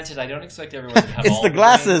granted, I don't expect everyone to have all the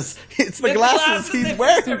glasses. brains. It's the glasses. He's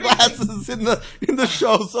wearing glasses in the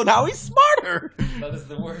show, so now he's smarter. That is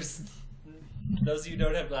the worst. Those of you who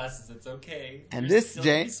don't have glasses, it's okay. And You're this,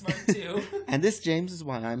 James, smart too. And this, James, is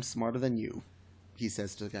why I'm smarter than you. He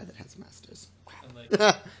says to the guy that has masters. I'm like,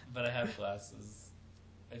 but I have glasses.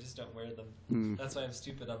 I just don't wear them. That's why I'm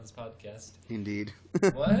stupid on this podcast. Indeed.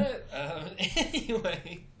 What?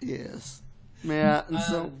 Anyway. Yes. Yeah, and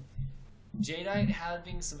so... Jadeite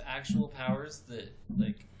having some actual powers that,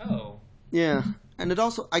 Yeah, and it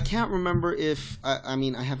also... I can't remember if... I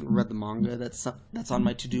mean, I haven't read the manga that's on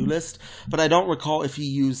my to-do list, but I don't recall if he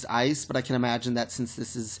used ice, but I can imagine that since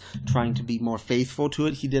this is trying to be more faithful to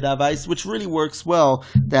it, he did have ice, which really works well,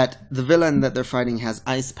 that the villain that they're fighting has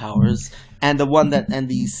ice powers, and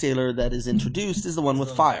the sailor that is introduced is the one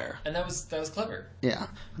with fire. And that was clever. Yeah,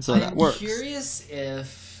 so that works. I'm curious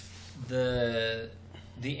if the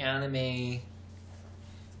anime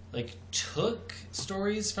took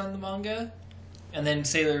stories from the manga, and then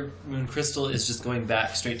Sailor Moon Crystal is just going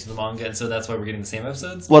back straight to the manga, and so that's why we're getting the same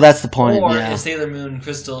episodes. Well, that's the point. Or if Sailor Moon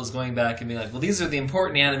Crystal is going back and being like, well, these are the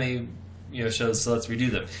important anime shows, so let's redo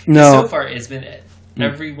them. No. So far, it's been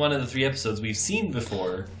every one of the 3 episodes we've seen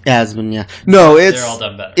before. Has been, yeah. No, they're all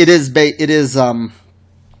done better. It is.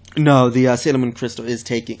 No, the Sailor Moon Crystal is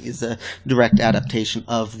a direct adaptation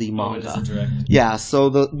of the manga. Oh, it is a direct. Yeah. So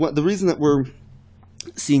the reason that we're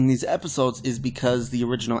seeing these episodes is because the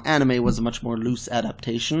original anime was a much more loose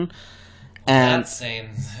adaptation. And that's saying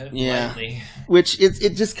lightly. Which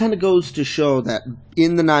it just kind of goes to show that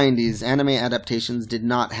in the 90s, anime adaptations did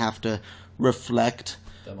not have to reflect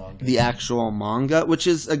the actual manga, which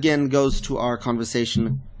is again goes to our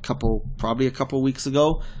conversation probably a couple weeks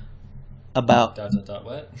ago about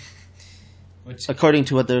what? Which, according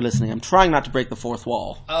to what they're listening. I'm trying not to break the fourth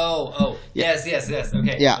wall. Yeah. Yes.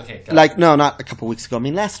 Okay. Yeah, Okay. no, not a couple weeks ago. I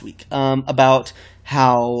mean, last week. About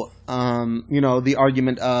how the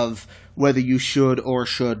argument of whether you should or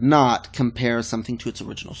should not compare something to its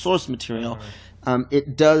original source material.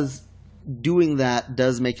 Doing that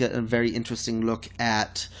does make it a very interesting look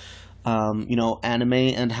at anime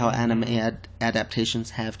and how anime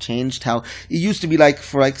adaptations have changed. How it used to be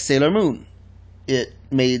for Sailor Moon, it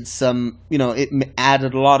made some, it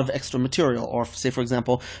added a lot of extra material. Or say, for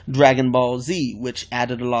example, Dragon Ball Z, which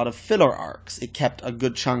added a lot of filler arcs. It kept a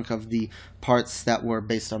good chunk of the parts that were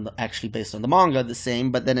based on the manga the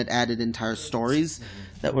same, but then it added entire stories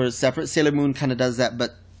that were separate. Sailor Moon kind of does that,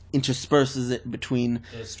 but intersperses it between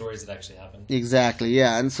those stories that actually happened. Exactly,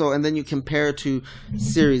 yeah. And then you compare to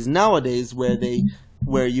series nowadays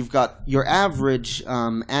where you've got your average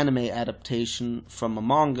anime adaptation from a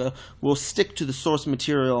manga will stick to the source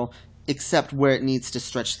material except where it needs to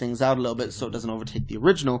stretch things out a little bit so it doesn't overtake the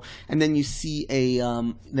original. And then you see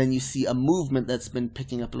a movement that's been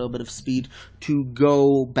picking up a little bit of speed to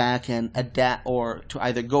go back and adapt, or to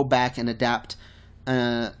either go back and adapt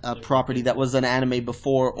a property that was an anime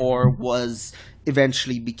before, or was a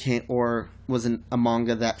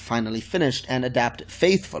manga that finally finished, and adapt it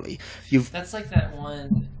faithfully. That's like that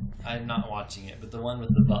one. I'm not watching it, but the one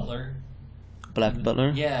with the butler, Black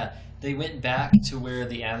Butler. Yeah, they went back to where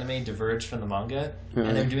the anime diverged from the manga,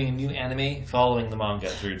 and they're doing a new anime following the manga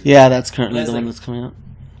through. Yeah, that's currently the one that's coming out.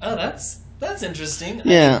 Oh, that's interesting.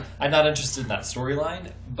 Yeah, I'm not interested in that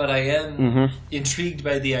storyline, but I am intrigued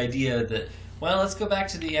by the idea that, well, let's go back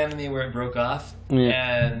to the anime where it broke off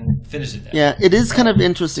and finish it there. Yeah, it is kind of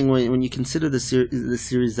interesting when you consider the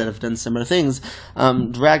series that have done similar things.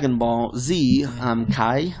 Dragon Ball Z,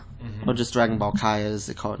 Kai, or just Dragon Ball Kai as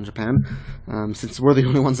they call it in Japan, since we're the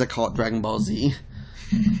only ones that call it Dragon Ball Z.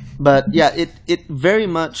 But yeah, it very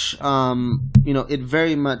much,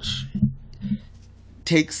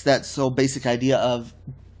 takes that basic idea of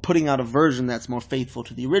putting out a version that's more faithful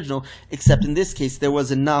to the original, except in this case there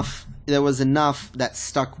was enough that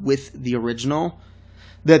stuck with the original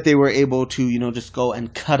that they were able to just go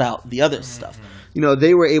and cut out the other stuff.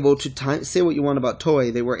 They were able to say what you want about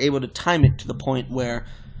Toei, they were able to time it to the point where,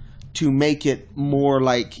 to make it more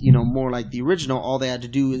like the original, all they had to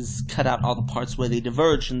do is cut out all the parts where they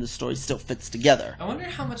diverged and the story still fits together. I wonder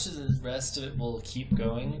how much of the rest of it will keep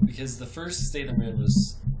going, because the first Sailor Moon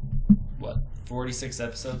was 46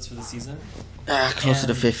 episodes for the season? Closer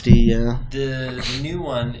to 50, yeah. The new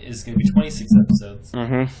one is going to be 26 episodes.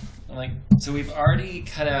 So we've already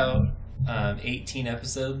cut out 18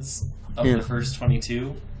 episodes of the first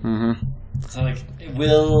 22. So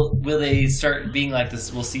will they start being like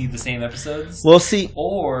this? We'll see the same episodes? We'll see.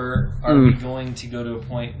 Or are we going to go to a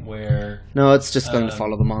point where... No, it's just going to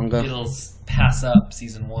follow the manga. It'll pass up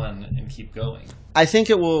season 1 and keep going. I think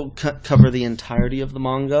it will cover the entirety of the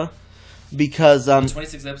manga. Because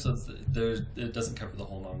 26 episodes, it doesn't cover the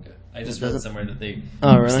whole manga. I just read somewhere that they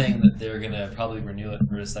were saying that they're going to probably renew it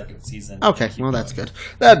for a second season. Okay, well, that's good.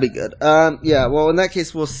 That'd be good. Yeah, well, in that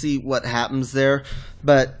case, we'll see what happens there.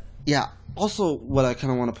 But, yeah, also what I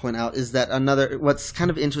kind of want to point out is that what's kind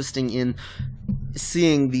of interesting in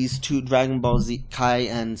seeing these two, Dragon Ball Z Kai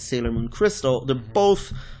and Sailor Moon Crystal, they're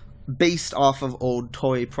both based off of old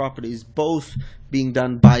Toei properties, both being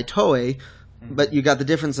done by Toei. But you got the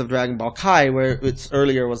difference of Dragon Ball Kai, where it's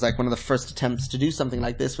earlier was one of the first attempts to do something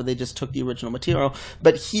like this, where they just took the original material.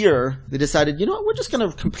 But here, they decided, we're just going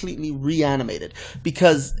to completely reanimate it.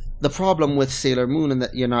 Because the problem with Sailor Moon, and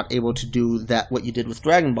that you're not able to do what you did with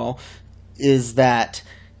Dragon Ball, is that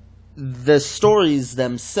the stories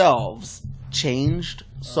themselves changed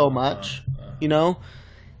so much,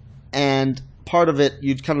 and part of it,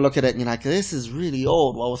 you'd kind of look at it and you're like, this is really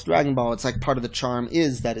old. Well, with Dragon Ball, it's part of the charm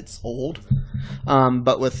is that it's old.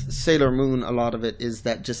 But with Sailor Moon, a lot of it is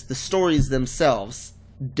that just the stories themselves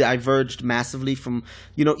diverged massively from,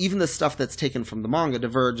 even the stuff that's taken from the manga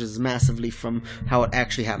diverges massively from how it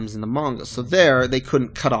actually happens in the manga. So they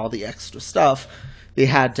couldn't cut all the extra stuff. They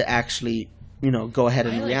had to actually, go ahead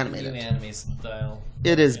and reanimate it. Anime style.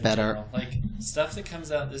 It is better. General. Stuff that comes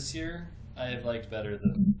out this year, I've liked better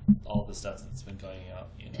than all the stuff that's been going out.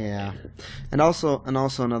 Yeah, and also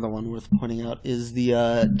another one worth pointing out is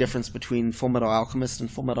the difference between Fullmetal Alchemist and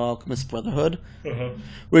Fullmetal Alchemist Brotherhood,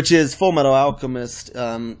 which is Fullmetal Alchemist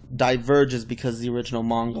diverges because the original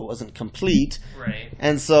manga wasn't complete, right?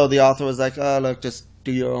 And so the author was like, "Oh, look, just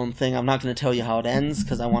do your own thing. I'm not going to tell you how it ends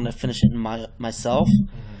because I want to finish it myself."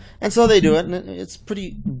 And so they do it, and it's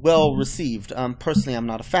pretty well received. Personally, I'm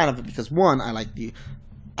not a fan of it because one,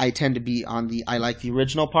 I I tend to be on the I like the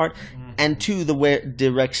original part, and two, the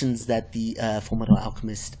directions that the Fullmetal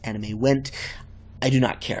Alchemist anime went, I do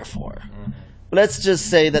not care for. Let's just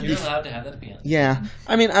say that you're allowed to have that opinion. Yeah,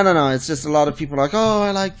 I mean, I don't know. It's just a lot of people are like, oh,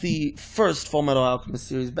 I like the first Fullmetal Alchemist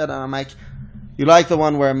series better. And I'm like, you like the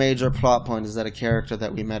one where a major plot point is that a character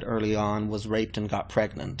that we met early on was raped and got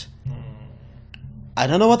pregnant. I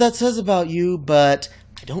don't know what that says about you, but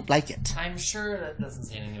I don't like it. I'm sure that doesn't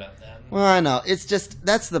say anything about them. Well, I know. It's just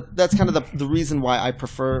that's kind of the reason why I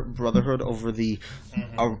prefer Brotherhood over the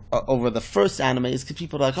over the first anime is because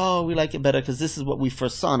people are like, oh, we like it better because this is what we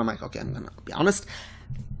first saw. And I'm like, okay, I'm gonna be honest.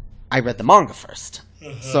 I read the manga first,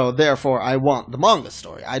 so therefore I want the manga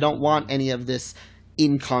story. I don't want any of this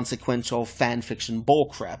inconsequential fan fiction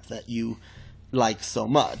bullcrap that you like so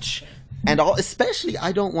much, and especially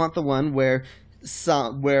I don't want the one where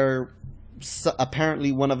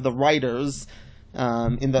apparently one of the writers.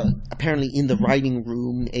 In the writing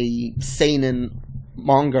room, a seinen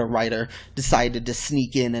manga writer decided to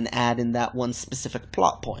sneak in and add in that one specific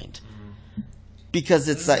plot point. Because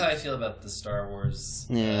it's this is how I feel about the Star Wars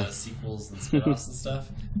sequels and spin-offs and stuff.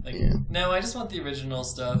 Like, no, I just want the original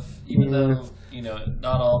stuff, even though,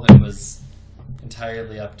 not all of it was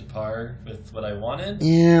entirely up to par with what I wanted.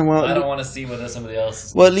 Yeah, well, I don't want to see what somebody else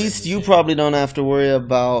is. Well, at least you probably don't have to worry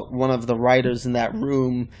about one of the writers in that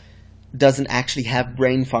room doesn't actually have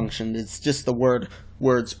brain function. It's just the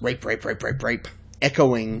words rape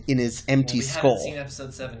echoing in his empty skull. We haven't seen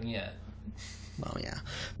episode 7 yet. Well, yeah.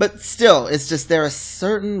 But still, it's just there are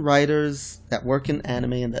certain writers that work in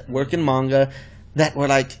anime and that work in manga that were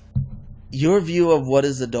like, your view of what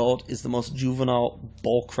is adult is the most juvenile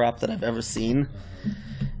bullcrap that I've ever seen.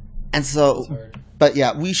 And so, but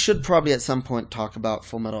yeah, we should probably at some point talk about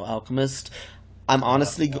Fullmetal Alchemist. I'm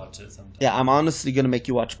honestly going to make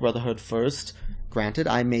you watch Brotherhood first. Granted,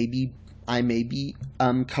 I may be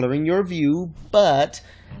coloring your view, but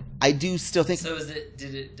I do still think. So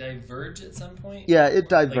did it diverge at some point? Yeah, it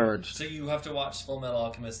diverged. So you have to watch Fullmetal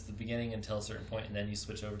Alchemist at the beginning until a certain point, and then you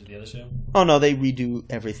switch over to the other show? Oh no, they redo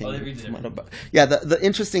everything. Oh, they redo everything. Yeah, the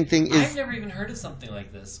interesting thing is I've never even heard of something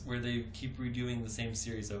like this where they keep redoing the same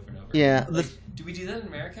series over and over. Yeah. Do we do that in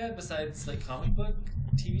America besides comic book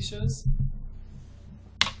TV shows?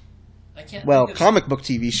 I can't. Comic book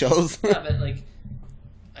TV shows. Yeah, but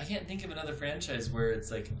I can't think of another franchise where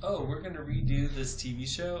it's like, oh, we're going to redo this TV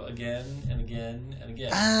show again and again and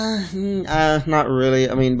again. Not really.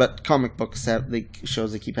 I mean, but comic books have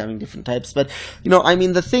shows that keep having different types. But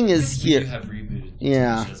the thing is here. We do have rebooted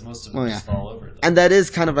TV shows. Most of them just fall over. Though. And that is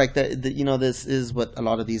kind of like this is what a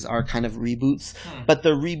lot of these are kind of reboots. But the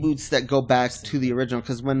reboots that go back to the original,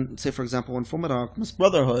 because for example, when Fullmetal Alchemist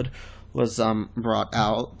Brotherhood was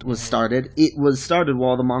started. It was started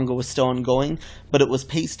while the manga was still ongoing, but it was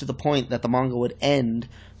paced to the point that the manga would end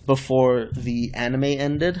before the anime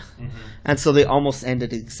ended, and so they almost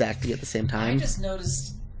ended exactly at the same time. I just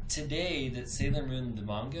noticed today that Sailor Moon the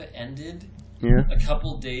manga ended a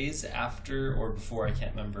couple days after or before, I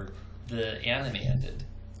can't remember, the anime ended.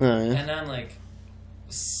 And I'm like,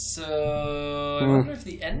 so I wonder if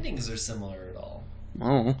the endings are similar at all.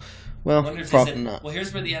 Oh. Well, probably not. Well,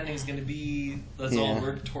 here's where the ending's going to be. Let's all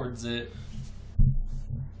work towards it.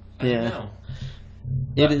 I don't know.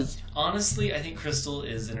 It is. Honestly, I think Crystal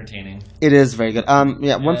is entertaining. It is very good.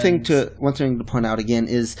 One thing to point out again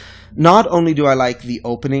is not only do I like the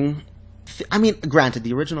opening. Granted,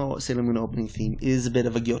 the original Sailor Moon opening theme is a bit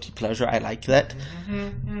of a guilty pleasure. I like that.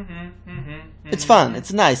 It's fun.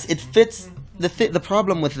 It's nice. It fits. The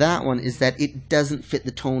problem with that one is that it doesn't fit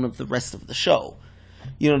the tone of the rest of the show.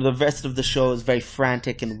 The rest of the show is very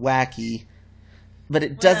frantic and wacky, but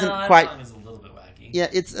it doesn't quite. That song is a little bit wacky. Yeah,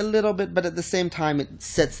 it's a little bit, but at the same time, it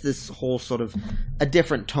sets this whole sort of a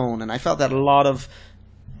different tone, and I felt that a lot of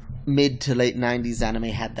mid to late '90s anime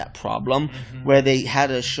had that problem, where they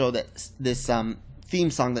had a show that this theme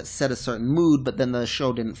song that set a certain mood, but then the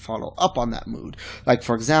show didn't follow up on that mood. Like,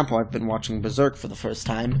 for example, I've been watching Berserk for the first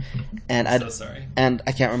time, and I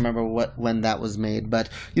can't remember when that was made, but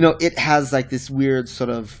it has this weird sort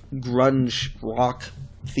of grunge rock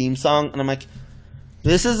theme song, and I'm like,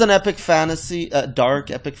 this is an epic fantasy, a dark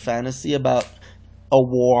epic fantasy about a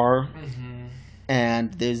war,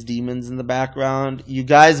 and there's demons in the background. You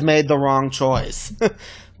guys made the wrong choice,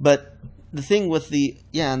 but. The thing with the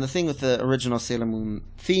original Sailor Moon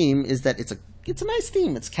theme is that it's a nice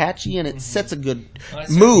theme. It's catchy and it sets a good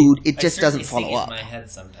mood. It just doesn't follow up. In my head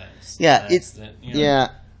sometimes. Yeah,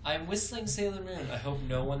 I'm whistling Sailor Moon. I hope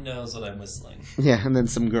no one knows what I'm whistling. Yeah, and then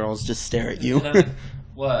some girls just stare at you. And I'm like,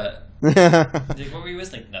 What? Yeah, Like, what were you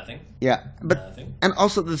whistling? Nothing. but Nothing. and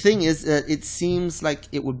also the thing is, it seems like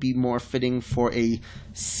it would be more fitting for a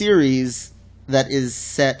series that is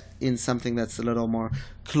set in something that's a little more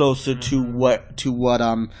closer to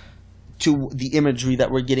the imagery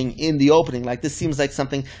that we're getting in the opening. Like, this seems like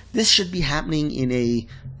something this should be happening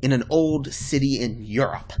in an old city in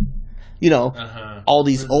Europe. All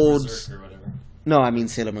these old. Berserk or whatever. No, I mean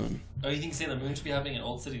Sailor Moon. Oh, you think Sailor Moon should be happening in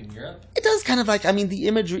Old City in Europe? It does kind of like, I mean, the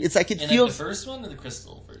imagery, it's like it In feels... like the first one or the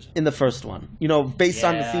Crystal version? In the first one. Based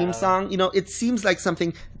on the theme song, it seems like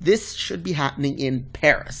something, this should be happening in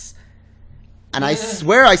Paris. And I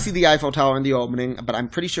swear I see the Eiffel Tower in the opening, but I'm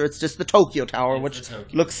pretty sure it's just the Tokyo Tower, which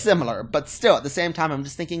looks similar. But still, at the same time, I'm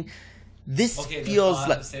just thinking, this feels the thought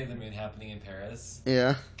like... of Sailor Moon happening in Paris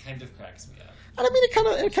kind of cracks me up. And I mean,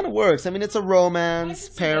 it kind of works. I mean, it's a romance,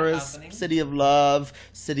 Paris, city of love,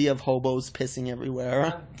 city of hobos pissing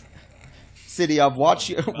everywhere, city of watch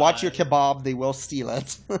your kebab, they will steal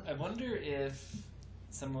it. I wonder if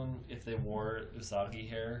they wore Usagi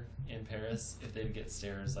hair in Paris, if they'd get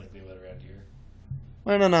stares like they would around here.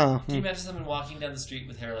 I don't know. Can you imagine someone walking down the street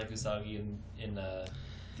with hair like Usagi in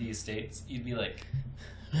the States? You'd be like,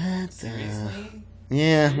 seriously?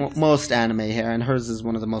 Yeah, most anime hair, and hers is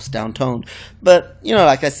one of the most down-toned. But,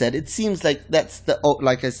 like I said, it seems like that's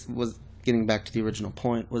like I was getting back to the original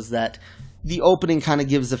point, was that the opening kind of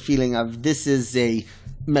gives a feeling of this is a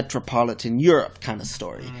metropolitan Europe kind of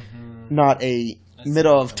story, not a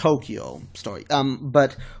middle of Tokyo story.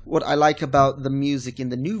 But what I like about the music in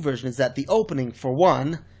the new version is that the opening, for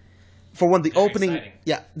one, the opening, exciting.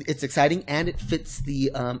 Yeah, it's exciting, and it fits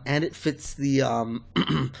the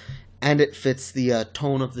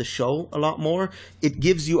tone of the show a lot more. It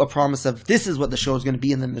gives you a promise of this is what the show is going to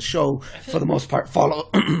be, and then the show, for the most part,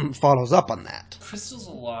 follows up on that. Crystal's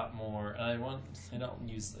a lot more, and I don't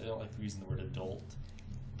like using the word adult,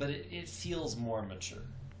 but it feels more mature.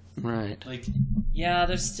 Right. Like, yeah,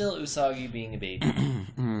 there's still Usagi being a baby,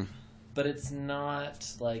 but it's not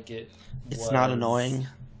like It's not annoying.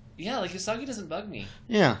 Yeah, like Usagi doesn't bug me.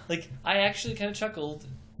 Yeah. Like, I actually kind of chuckled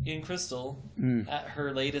in Crystal at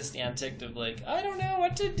her latest antic of like, I don't know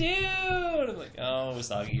what to do. And I'm like, oh,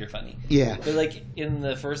 Usagi, you're funny. Yeah. But like in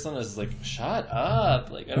the first one, I was like, shut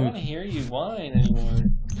up. Like, I don't want to hear you whine anymore.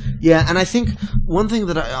 Yeah, and I think one thing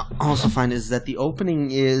that I also find is that the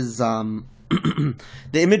opening is the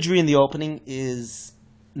imagery in the opening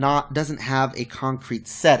doesn't have a concrete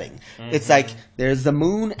setting. It's like there's the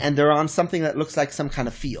moon and they're on something that looks like some kind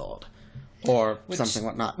of field. Or something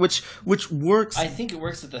whatnot, which works. I think it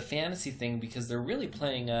works with the fantasy thing because they're really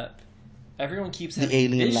playing up. Everyone keeps having the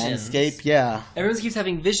alien visions. landscape, yeah. Everyone keeps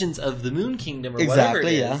having visions of the Moon Kingdom or exactly, whatever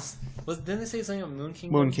it yeah. is. Didn't they say something about Moon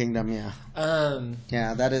Kingdom? Moon Kingdom, yeah.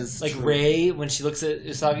 Yeah, that is like true. Rei, when she looks at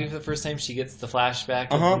Usagi for the first time, she gets the flashback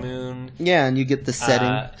of the moon. Yeah, and you get the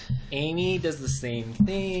setting. Amy does the same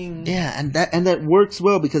thing. Yeah, and that works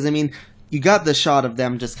well because I mean. You got the shot of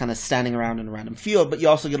them just kind of standing around in a random field, but you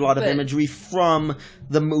also get a lot of imagery from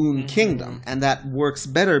the Moon Kingdom, and that works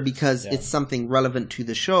better because it's something relevant to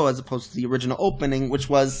the show as opposed to the original opening, which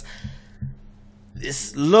was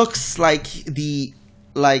this looks like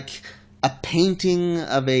a painting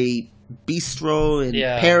of a bistro in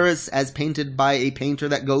Paris as painted by a painter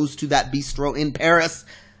that goes to that bistro in Paris.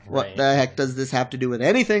 Right. What the heck does this have to do with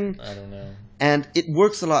anything? I don't know. And it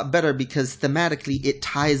works a lot better because thematically it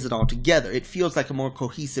ties it all together. It feels like a more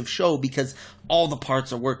cohesive show because all the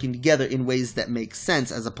parts are working together in ways that make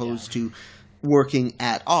sense as opposed to working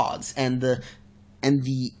at odds. And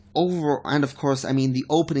of course, I mean, the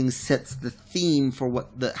opening sets the theme for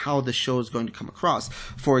how the show is going to come across.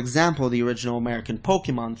 For example, the original American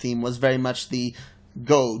Pokemon theme was very much the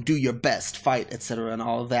go, do your best, fight, etc., and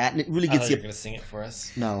all of that, and it really gets you. You're gonna sing it for us.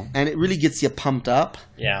 No, and it really gets you pumped up.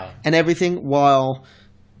 Yeah, and everything. While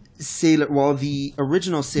the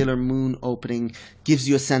original Sailor Moon opening gives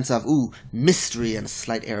you a sense of mystery and a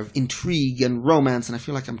slight air of intrigue and romance, and I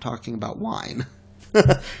feel like I'm talking about wine.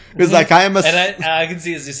 It's like I am a, and I can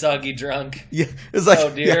see Usagi drunk. Yeah, it's like, oh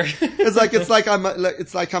dear. Yeah, it's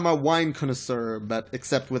like I'm a wine connoisseur, but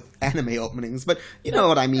except with anime openings. But you know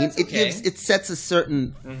what I mean. It sets a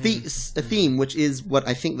certain theme, which is what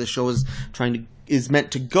I think the show is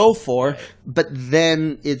meant to go for. Right. But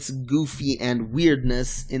then it's goofy and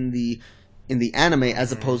weirdness in the anime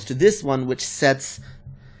as opposed to this one, which sets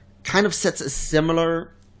a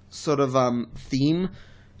similar sort of theme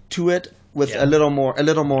to it. With a little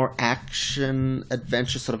more action,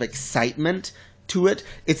 adventure, sort of excitement to it.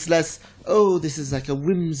 It's less, this is like a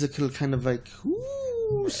whimsical kind of like,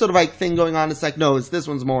 sort of like thing going on. It's like, no, this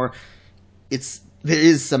one's more, it's there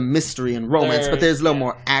is some mystery and romance, but there's a little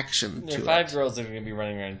more action There to are 5 it. girls that are going to be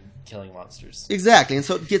running around killing monsters. Exactly, and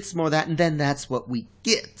so it gets more of that, and then that's what we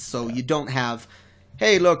get. So you don't have,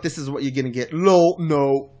 hey, look, this is what you're going to get.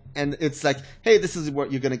 No. And it's like, hey, this is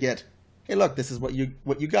what you're going to get. Hey, look, this is what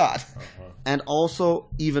you got. And also,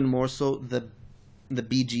 even more so, the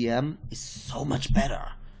BGM is so much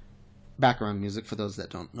better. Background music, for those that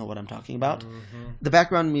don't know what I'm talking about. The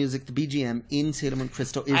background music, the BGM in Sailor Moon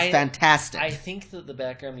Crystal is fantastic. I think that the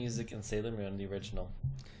background music in Sailor Moon, the original,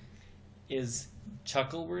 is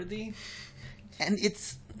chuckle-worthy. And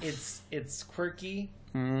it's quirky.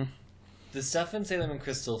 The stuff in Sailor Moon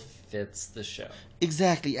Crystal fits the show.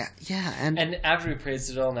 Exactly, yeah. And after we praised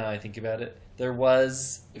it all, now I think about it, there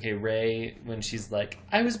was, Rei, when she's like,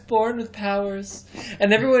 I was born with powers,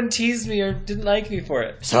 and everyone teased me or didn't like me for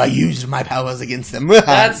it. So I used my powers against them.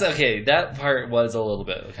 That's okay. That part was a little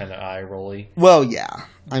bit kind of eye-rolly. Well, yeah.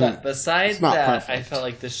 But besides that, perfect. I felt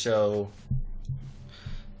like the show,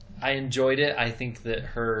 I enjoyed it. I think that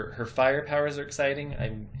her fire powers are exciting.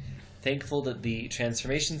 I'm thankful that the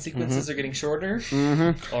transformation sequences are getting shorter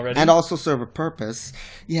already. And also serve a purpose.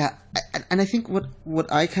 Yeah, and I think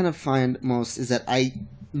what I kind of find most is that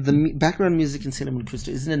the background music in Sailor Moon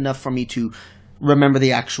Crystal isn't enough for me to remember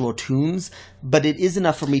the actual tunes, but it is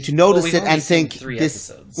enough for me to notice it and think this.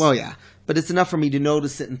 Episodes. Well, yeah, but it's enough for me to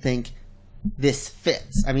notice it and think this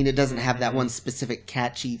fits. I mean, it doesn't have that one specific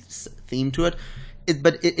catchy theme to it.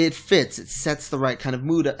 But it fits. It sets the right kind of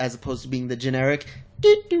mood as opposed to being the generic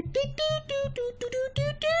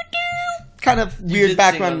kind of weird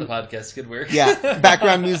background. Sing on the podcast. Good work. Yeah,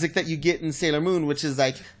 background music that you get in Sailor Moon, which is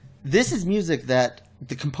like, this is music that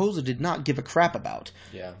the composer did not give a crap about.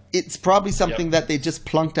 Yeah, it's probably something that they just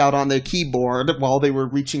plunked out on their keyboard while they were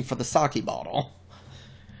reaching for the sake bottle.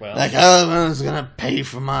 Well, like, I was gonna pay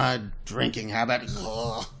for my drinking habit.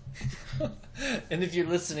 And if you're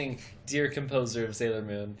listening, dear composer of Sailor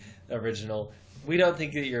Moon original, we don't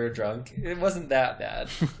think that you're drunk. It wasn't that bad.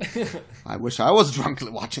 I wish I was drunk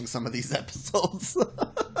watching some of these episodes.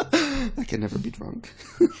 I can never be drunk.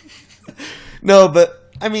 No,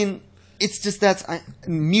 but, I mean, it's just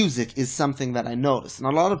music is something that I notice. And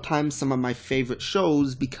a lot of times some of my favorite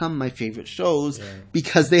shows become my favorite shows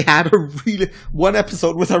because they had one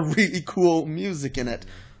episode with a really cool music in it.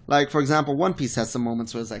 Like, for example, One Piece has some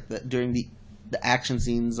moments where it's like during the action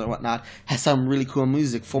scenes or whatnot, has some really cool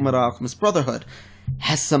music. Fullmetal Alchemist Brotherhood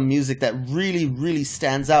has some music that really, really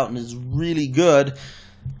stands out and is really good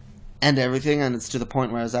and everything, and it's to the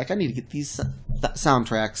point where I was like, I need to get these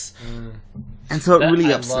soundtracks. And so it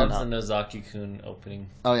really ups I it love up. the Nozaki-kun opening.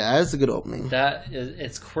 Oh yeah, that's a good opening.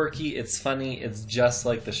 It's quirky, it's funny, it's just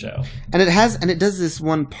like the show. And it does this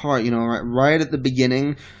one part, right at the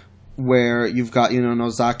beginning, where you've got,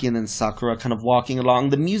 Nozaki and then Sakura kind of walking along.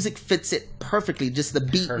 The music fits it perfectly, just the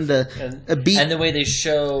beat and the beat and the way they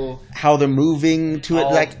show how they're moving to it.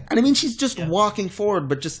 And I mean, she's just walking forward,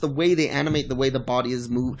 but just the way they animate, the way the body is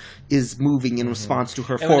moving in response to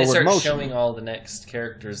her and forward when they start motion. showing all the next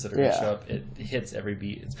characters that are going to show up, it hits every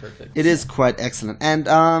beat. It's perfect. It is quite excellent. And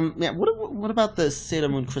what about the Sailor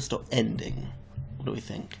Moon Crystal ending? What do we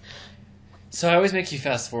think? So I always make you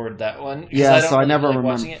fast forward that one. Yeah, I never remember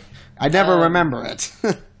watching it. I never remember it.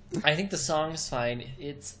 I think the song's fine.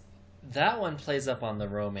 That one plays up on the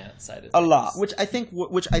romance side of things. A lot, which I think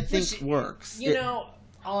works.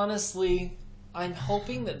 Honestly, I'm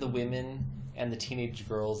hoping that the women and the teenage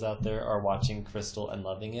girls out there are watching Crystal and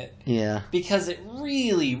loving it. Yeah. Because it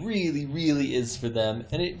really, really, really is for them.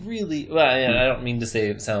 And it really... Well, I don't mean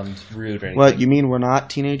to sound rude or anything. What, you mean we're not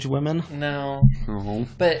teenage women? No. Oh.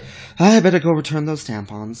 But... I better go return those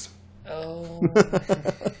tampons. Oh...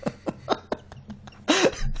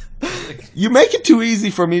 You make it too easy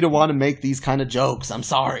for me to want to make these kind of jokes. I'm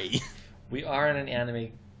sorry. We are in an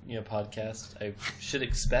anime, podcast. I should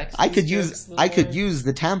expect. I could use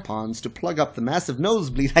the tampons to plug up the massive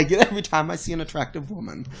nosebleed I get every time I see an attractive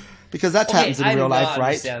woman, because that happens in real life, right? I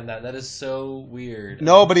understand that. That is so weird.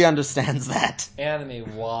 Nobody understands that.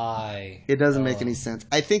 Anime, why? It doesn't make any sense.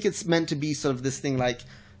 I think it's meant to be sort of this thing like,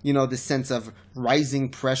 this sense of rising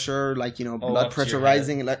pressure, like, blood pressure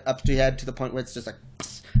rising up to your head to the point where it's just like...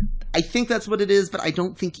 I think that's what it is, but I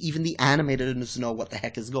don't think even the animators know what the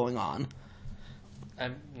heck is going on.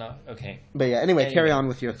 I'm not... Okay. But yeah, anyway, carry on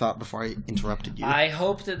with your thought before I interrupted you. I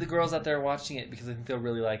hope that the girls out there are watching it because I think they'll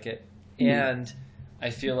really like it. And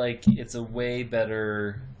I feel like it's a way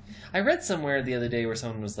better... I read somewhere the other day where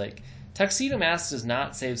someone was like, Tuxedo Mask does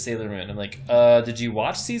not save Sailor Moon. I'm like, did you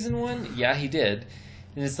watch season 1? Yeah, he did.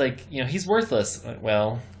 And it's like, he's worthless. Like,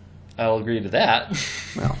 well... I'll agree to that.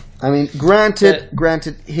 Well, I mean,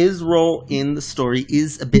 granted, his role in the story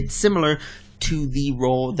is a bit similar to the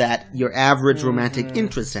role that your average romantic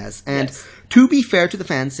interest has. And Yes. to be fair to the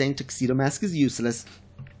fans saying Tuxedo Mask is useless,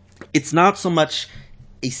 it's not so much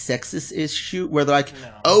a sexist issue where they're like,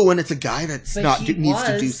 oh, and it's a guy that's needs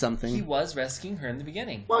to do something. He was rescuing her in the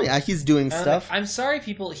beginning. Well, yeah, he's doing stuff. I'm sorry,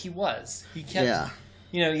 people. He was. He kept. Yeah.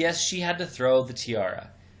 Yes, she had to throw the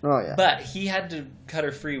tiara. Oh yeah. But he had to cut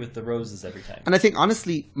her free with the roses every time. And I think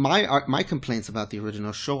honestly, my complaints about the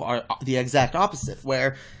original show are the exact opposite.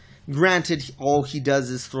 Where, granted, all he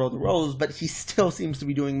does is throw the rose, but he still seems to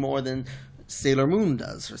be doing more than Sailor Moon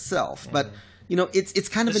does herself. But it's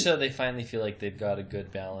kind of so they finally feel like they've got a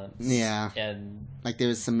good balance. Yeah. And like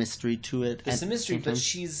there's some mystery to it. there's some mystery, but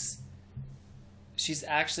she's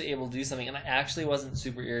actually able to do something, and I actually wasn't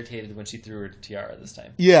super irritated when she threw her tiara this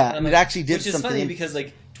time. Yeah, and it actually did which is something. funny because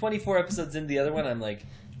 24 episodes into the other one, I'm like,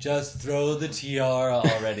 just throw the tiara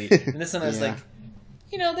already. And this one I was like,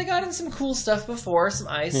 they got in some cool stuff before, some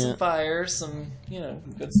ice and fire, some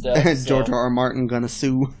good stuff. George R. R. Martin gonna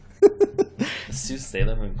sue. Sue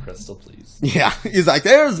Sailor Moon Crystal, please. Yeah, he's like,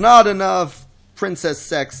 there's not enough princess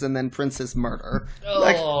sex and then princess murder. Oh.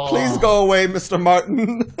 Like, please go away, Mr.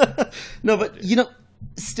 Martin. No, but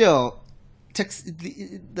still,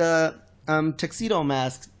 the Tuxedo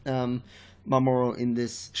Mask Mamoru in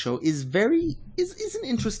this show is an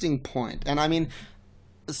interesting point, and I mean,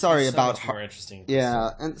 sorry so about much more interesting.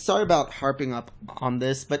 and sorry about harping up on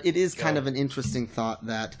this, but it is kind of an interesting thought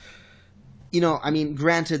that. I mean,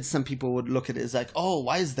 granted, some people would look at it as like, oh,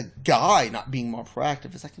 why is the guy not being more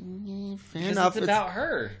proactive? It's like, fair enough. It's about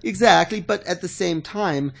her. Exactly, but at the same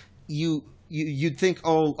time, you'd think,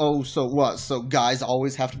 so what? So guys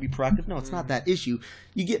always have to be proactive? No, it's not that issue.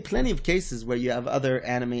 You get plenty of cases where you have other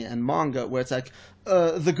anime and manga where it's like,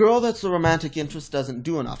 the girl that's the romantic interest doesn't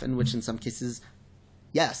do enough, in which in some cases,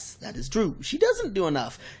 yes, that is true. She doesn't do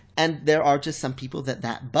enough. And there are just some people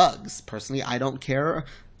that bugs. Personally, I don't care.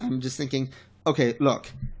 I'm just thinking, okay,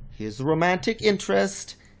 look, here's the romantic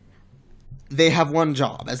interest. They have one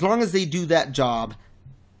job. As long as they do that job,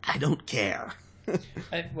 I don't care.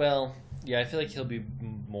 I feel like he'll be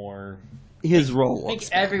more... His role. I think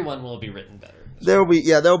everyone will be written better.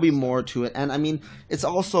 There'll be more to it. And I mean, it's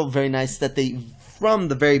also very nice that from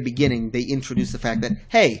the very beginning, they introduce the fact that,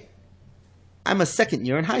 hey, I'm a second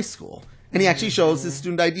year in high school. And he actually shows his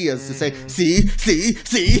student ideas to say, see,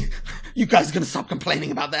 you guys are going to stop complaining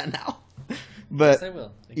about that now. But yes, I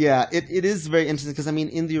will. Yeah, it is very interesting because, I mean,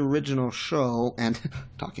 in the original show, and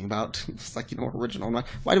talking about, it's like, original,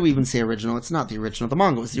 why do we even say original? It's not the original. The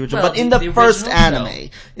manga was the original. Well, but in the first anime,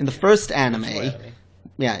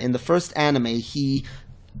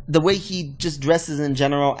 the way he just dresses in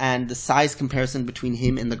general and the size comparison between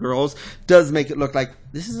him and the girls does make it look like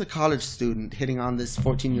this is a college student hitting on this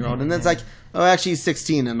 14-year-old. And then it's like, oh, actually he's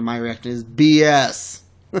 16. And my reaction is BS.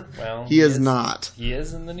 Well, he is not. He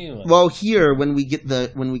is in the new one. Well, here when we get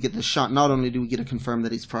the shot, not only do we get to confirm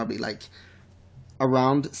that he's probably like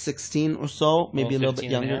around 16 or so, maybe a little bit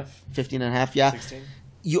younger, 15 and a half, yeah. 16.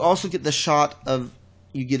 You also get the shot of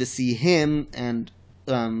you get to see him and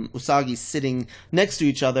Usagi sitting next to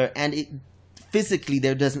each other, and physically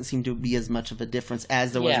there doesn't seem to be as much of a difference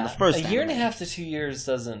as there was in the first a year anime. and a half to 2 years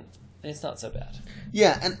it's not so bad.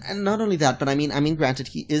 Yeah, and not only that, but I mean, granted,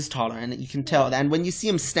 he is taller, and you can tell. And when you see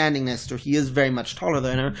him standing next to her, he is very much taller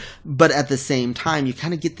than her. But at the same time, you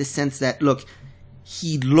kind of get the sense that, look,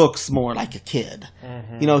 he looks more like a kid.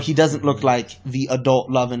 Mm-hmm. He doesn't look like the adult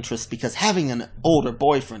love interest because having an older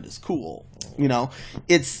boyfriend is cool.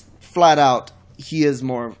 It's flat out. He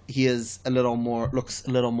looks a little more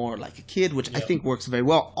like a kid, which I think works very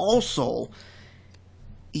well. Also,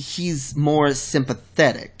 he's more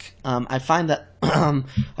sympathetic. I find that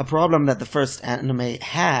a problem that the first anime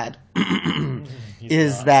had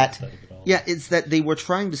is that it's that they were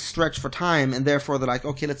trying to stretch for time, and therefore they're like,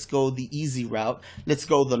 okay, let's go the easy route, let's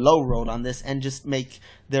go the low road on this, and just make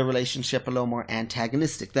their relationship a little more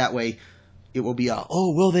antagonistic. That way, it will be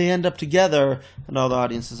will they end up together? And all the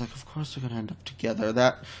audience is like, of course they're going to end up together.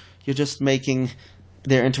 That you're just making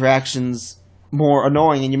their interactions more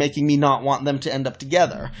annoying, and you're making me not want them to end up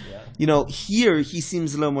together. Yeah. Here he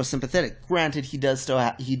seems a little more sympathetic. Granted, he does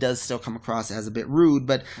still come across as a bit rude,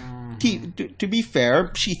 but to be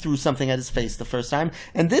fair, she threw something at his face the first time,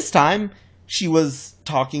 and this time she was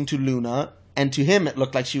talking to Luna, and to him it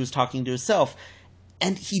looked like she was talking to herself,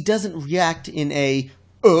 and he doesn't react in a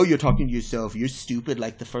you're talking to yourself, you're stupid,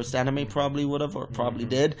 like the first anime probably would have, or probably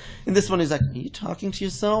did. And this one he's like, are you talking to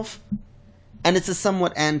yourself? And it's a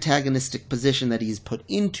somewhat antagonistic position that he's put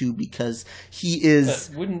into because he is...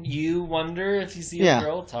 But wouldn't you wonder if you see a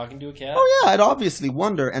girl talking to a cat? Oh yeah, I'd obviously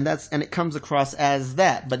wonder, and it comes across as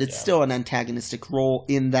that, but it's still an antagonistic role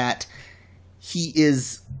in that he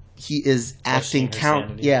is acting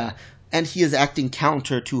and he is acting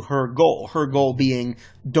counter to her goal. Her goal being,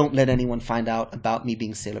 don't let anyone find out about me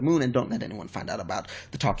being Sailor Moon, and don't let anyone find out about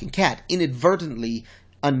the talking cat. Inadvertently,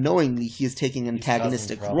 unknowingly, he is taking an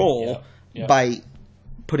antagonistic role by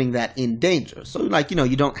putting that in danger. So, like,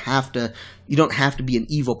 you don't have to be an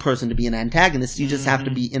evil person to be an antagonist. You just have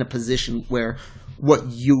to be in a position where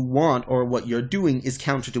what you want or what you're doing is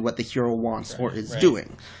counter to what the hero wants or is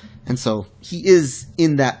doing. And so he is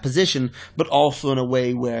in that position, but also in a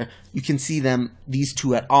way where you can see these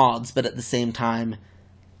two at odds, but at the same time,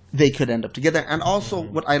 they could end up together. And also,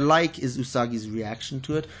 what I like is Usagi's reaction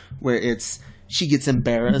to it, where she gets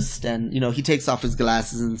embarrassed, and, he takes off his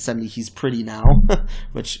glasses, and suddenly he's pretty now,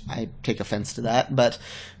 which I take offense to that. But,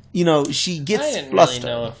 she gets flustered. I didn't really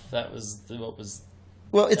know if that was what was...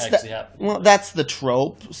 Well, that's the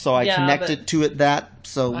trope, so I connected to it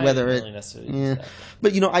whether it... Really necessarily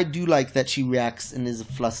but, I do like that she reacts and is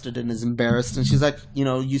flustered and is embarrassed, and she's like,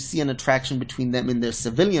 you see an attraction between them in their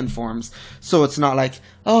civilian forms, so it's not like,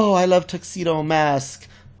 oh, I love Tuxedo Mask.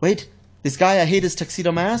 Wait, this guy, I hate his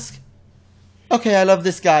Tuxedo Mask? Okay, I love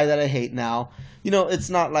this guy that I hate now. It's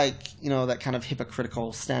not like, that kind of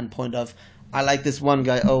hypocritical standpoint of, I like this one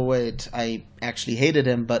guy, oh wait, I actually hated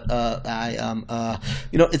him, but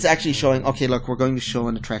it's actually showing, okay, look, we're going to show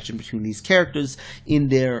an attraction between these characters in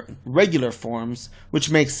their regular forms,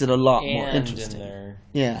 which makes it a lot more interesting.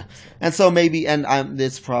 Yeah. And so maybe,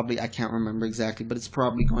 it's probably, I can't remember exactly, but it's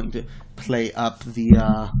probably going to play up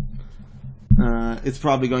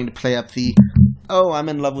oh, I'm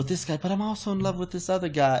in love with this guy, but I'm also in love with this other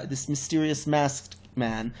guy, this mysterious masked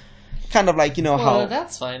man. Kind of like, how...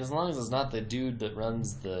 that's fine, as long as it's not the dude that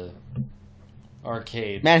runs the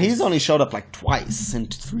arcade. Man, he's only showed up like twice in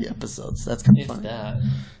 3 episodes. That's kind of funny. That.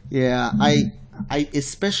 Yeah, I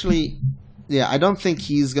especially... Yeah, I don't think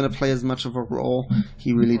he's going to play as much of a role.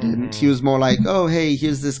 He really didn't. He was more like, oh, hey,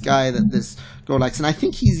 here's this guy that this girl likes. And I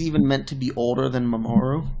think he's even meant to be older than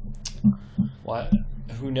Mamoru. What?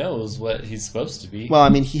 Who knows what he's supposed to be? Well, I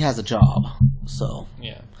mean, he has a job, so...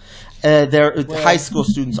 Yeah. High school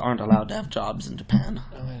students aren't allowed to have jobs in Japan.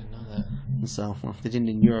 Oh, I didn't know that. So, they didn't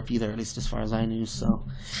in Europe either, at least as far as I knew. So,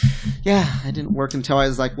 yeah, I didn't work until I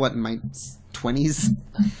was like, what, in my 20s?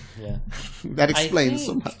 Yeah. That explains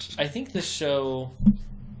so much. I think the show...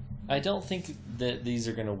 I don't think that these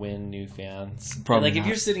are going to win new fans. Probably not. If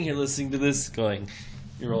you're sitting here listening to this going,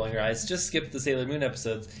 you're rolling your eyes, just skip the Sailor Moon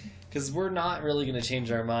episodes, because we're not really going to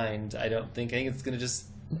change our mind, I don't think. I think it's going to just...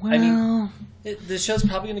 Well, I mean, the show's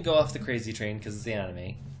probably going to go off the crazy train because it's the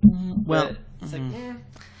anime. Well, it's like,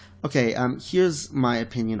 Okay, here's my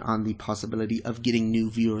opinion on the possibility of getting new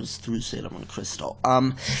viewers through Sailor Moon Crystal.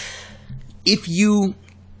 If you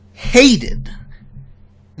hated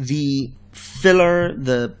the filler,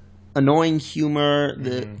 the annoying humor,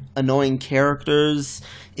 the annoying characters,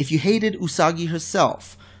 if you hated Usagi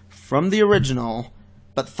herself from the original...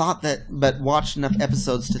 but watched enough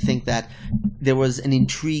episodes to think that there was an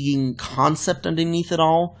intriguing concept underneath it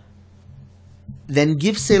all, then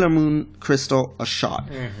give Sailor Moon Crystal a shot.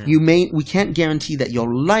 We can't guarantee that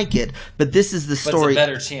you'll like it, but this is the story. But it's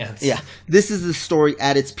a better chance. Yeah, this is the story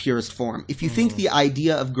at its purest form. If you think the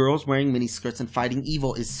idea of girls wearing miniskirts and fighting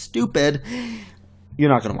evil is stupid, you're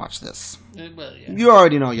not going to watch this. Well, yeah. You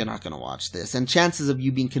already know you're not going to watch this, and chances of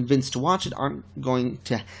you being convinced to watch it are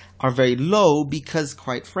very low because,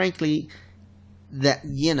 quite frankly, that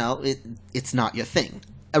it's not your thing.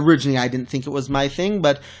 Originally, I didn't think it was my thing,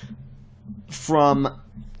 but from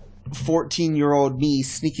 14-year-old me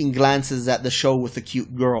sneaking glances at the show with the cute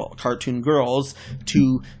cartoon girls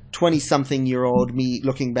to 20-something-year-old me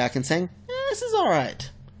looking back and saying, "This is all right."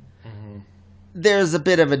 There's a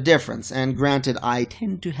bit of a difference, and granted, I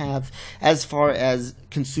tend to have, as far as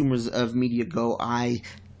consumers of media go, I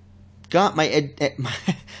got my education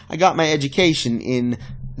in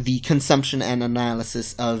the consumption and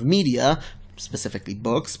analysis of media, specifically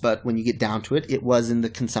books, but when you get down to it, it was in the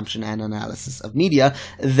consumption and analysis of media.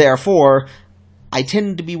 Therefore, I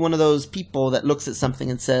tend to be one of those people that looks at something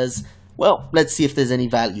and says, well, let's see if there's any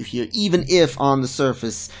value here, even if on the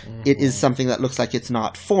surface it is something that looks like it's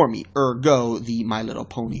not for me. Ergo, the My Little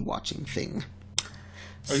Pony watching thing.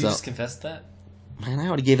 Oh, you just confessed that? Man, I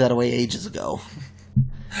already gave that away ages ago.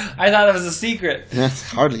 I thought it was a secret. That's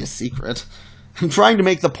hardly a secret. I'm trying to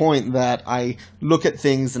make the point that I look at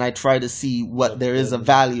things and I try to see what there is of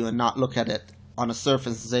value and not look at it on a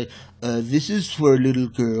surface and say, this is for a little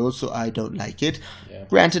girl, so I don't like it. Yeah.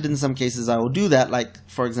 Granted, in some cases I will do that. Like,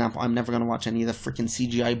 for example, I'm never going to watch any of the freaking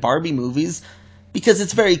CGI Barbie movies because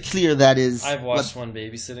it's very clear that is... I've watched one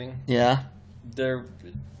babysitting. Yeah? There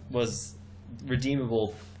was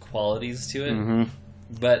redeemable qualities to it, Mm-hmm.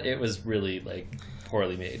 but it was really like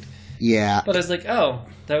poorly made. Yeah. But I was like, oh,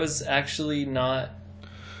 that was actually not.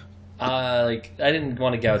 Like I didn't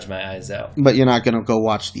want to gouge my eyes out. But you're not gonna go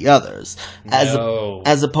watch the others,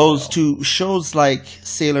 as opposed to shows like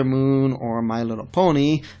Sailor Moon or My Little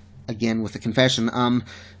Pony. Again, with the confession,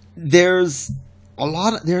 there's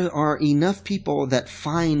there are enough people that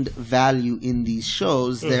find value in these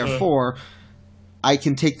shows. Therefore, I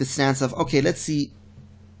can take the stance of, okay, let's see,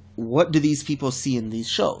 what do these people see in these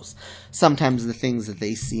shows? Sometimes the things that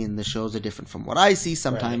they see in the shows are different from what I see.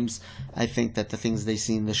 Sometimes I think that the things they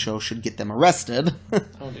see in the show should get them arrested.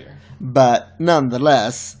 Oh dear. But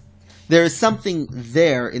nonetheless, there is something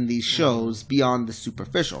there in these shows beyond the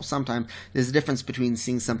superficial. Sometimes there's a difference between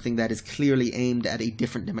seeing something that is clearly aimed at a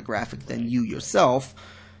different demographic than you yourself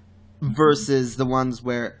versus the ones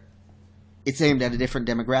where it's aimed at a different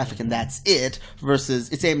demographic and that's it, versus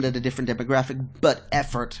it's aimed at a different demographic but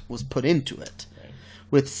effort was put into it. Right.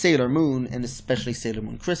 With Sailor Moon, and especially Sailor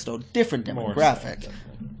Moon Crystal, different demographic.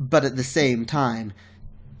 But at the same time,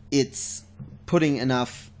 it's putting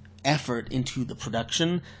enough effort into the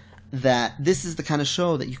production that this is the kind of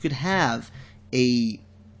show that you could have a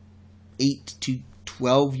 8 to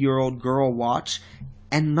 12-year-old girl watch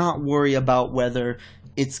and not worry about whether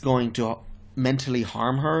it's going to mentally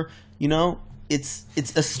harm her. You know, it's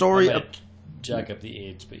a story. I might jack up the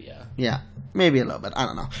age, but yeah, maybe a little bit. I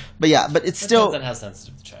don't know, but yeah, but it's still depends on how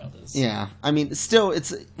sensitive the child is. Yeah, I mean, still,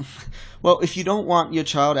 it's well, if you don't want your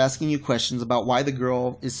child asking you questions about why the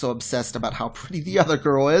girl is so obsessed about how pretty the other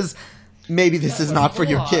girl is, maybe this is not for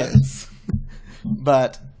your kids.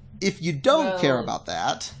 But if you don't care about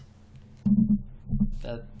that,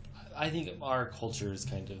 I think our culture is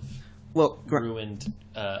kind of ruined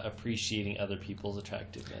appreciating other people's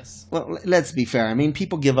attractiveness. Well, let's be fair. I mean,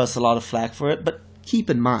 people give us a lot of flack for it, but keep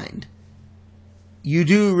in mind, you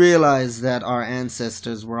do realize that our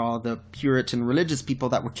ancestors were all the Puritan religious people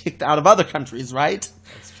that were kicked out of other countries, right?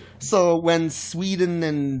 That's true. So when Sweden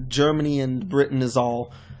and Germany and Britain is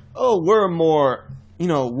all, we're more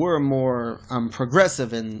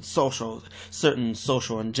progressive in certain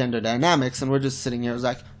social and gender dynamics, and we're just sitting here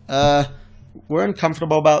like, we're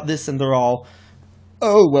uncomfortable about this, and they're all,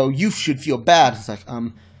 oh, well, you should feel bad. It's like,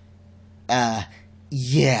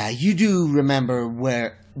 yeah, you do remember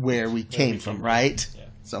where we came from, right? Yeah.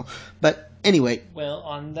 So, but anyway. Well,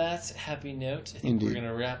 on that happy note, I think we're going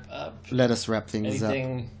to wrap up. Let us wrap things up.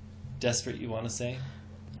 Anything desperate you want to say?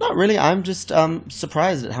 Not really. I'm just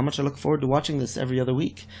surprised at how much I look forward to watching this every other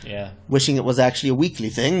week. Yeah. Wishing it was actually a weekly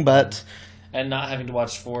thing, but... And not having to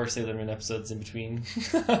watch 4 Sailor Moon episodes in between.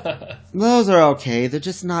 Those are okay. They're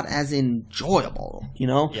just not as enjoyable, you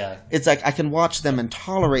know? Yeah. It's like I can watch them and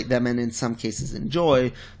tolerate them and in some cases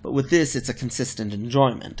enjoy, but with this, it's a consistent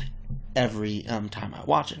enjoyment every time I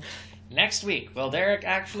watch it. Next week, will Derek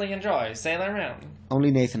actually enjoy Sailor Moon?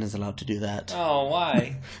 Only Nathan is allowed to do that. Oh,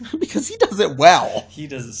 why? Because he does it well. He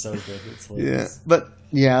does it so good. It's hilarious. Yeah, but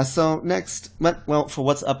yeah, so for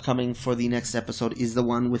what's upcoming for the next episode is the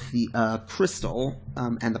one with the Crystal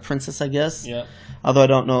and the princess, I guess. Yeah. Although I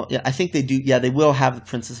don't know. Yeah, I think they do. Yeah, they will have the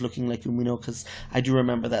princess looking like Umino because I do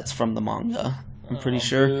remember that's from the manga. I'm pretty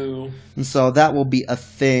sure. Boo. And so that will be a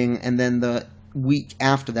thing, and then the week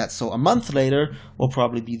after that, so a month later, will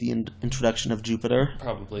probably be the introduction of Jupiter.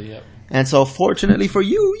 Probably, yep. And so fortunately for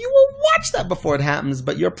you, you will watch that before it happens,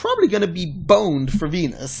 but you're probably going to be boned for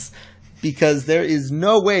Venus. Because there is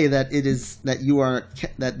no way that the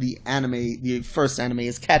first anime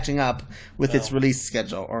is catching up with its release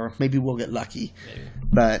schedule, or maybe we'll get lucky. Maybe.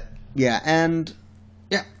 But and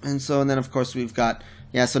so then of course we've got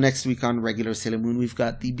so next week on regular Sailor Moon we've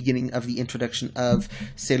got the beginning of the introduction of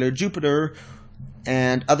Sailor Jupiter,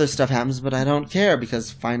 and other stuff happens, but I don't care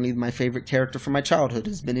because finally my favorite character from my childhood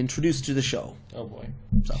has been introduced to the show. Oh boy.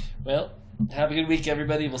 So well, have a good week,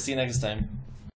 everybody. We'll see you next time.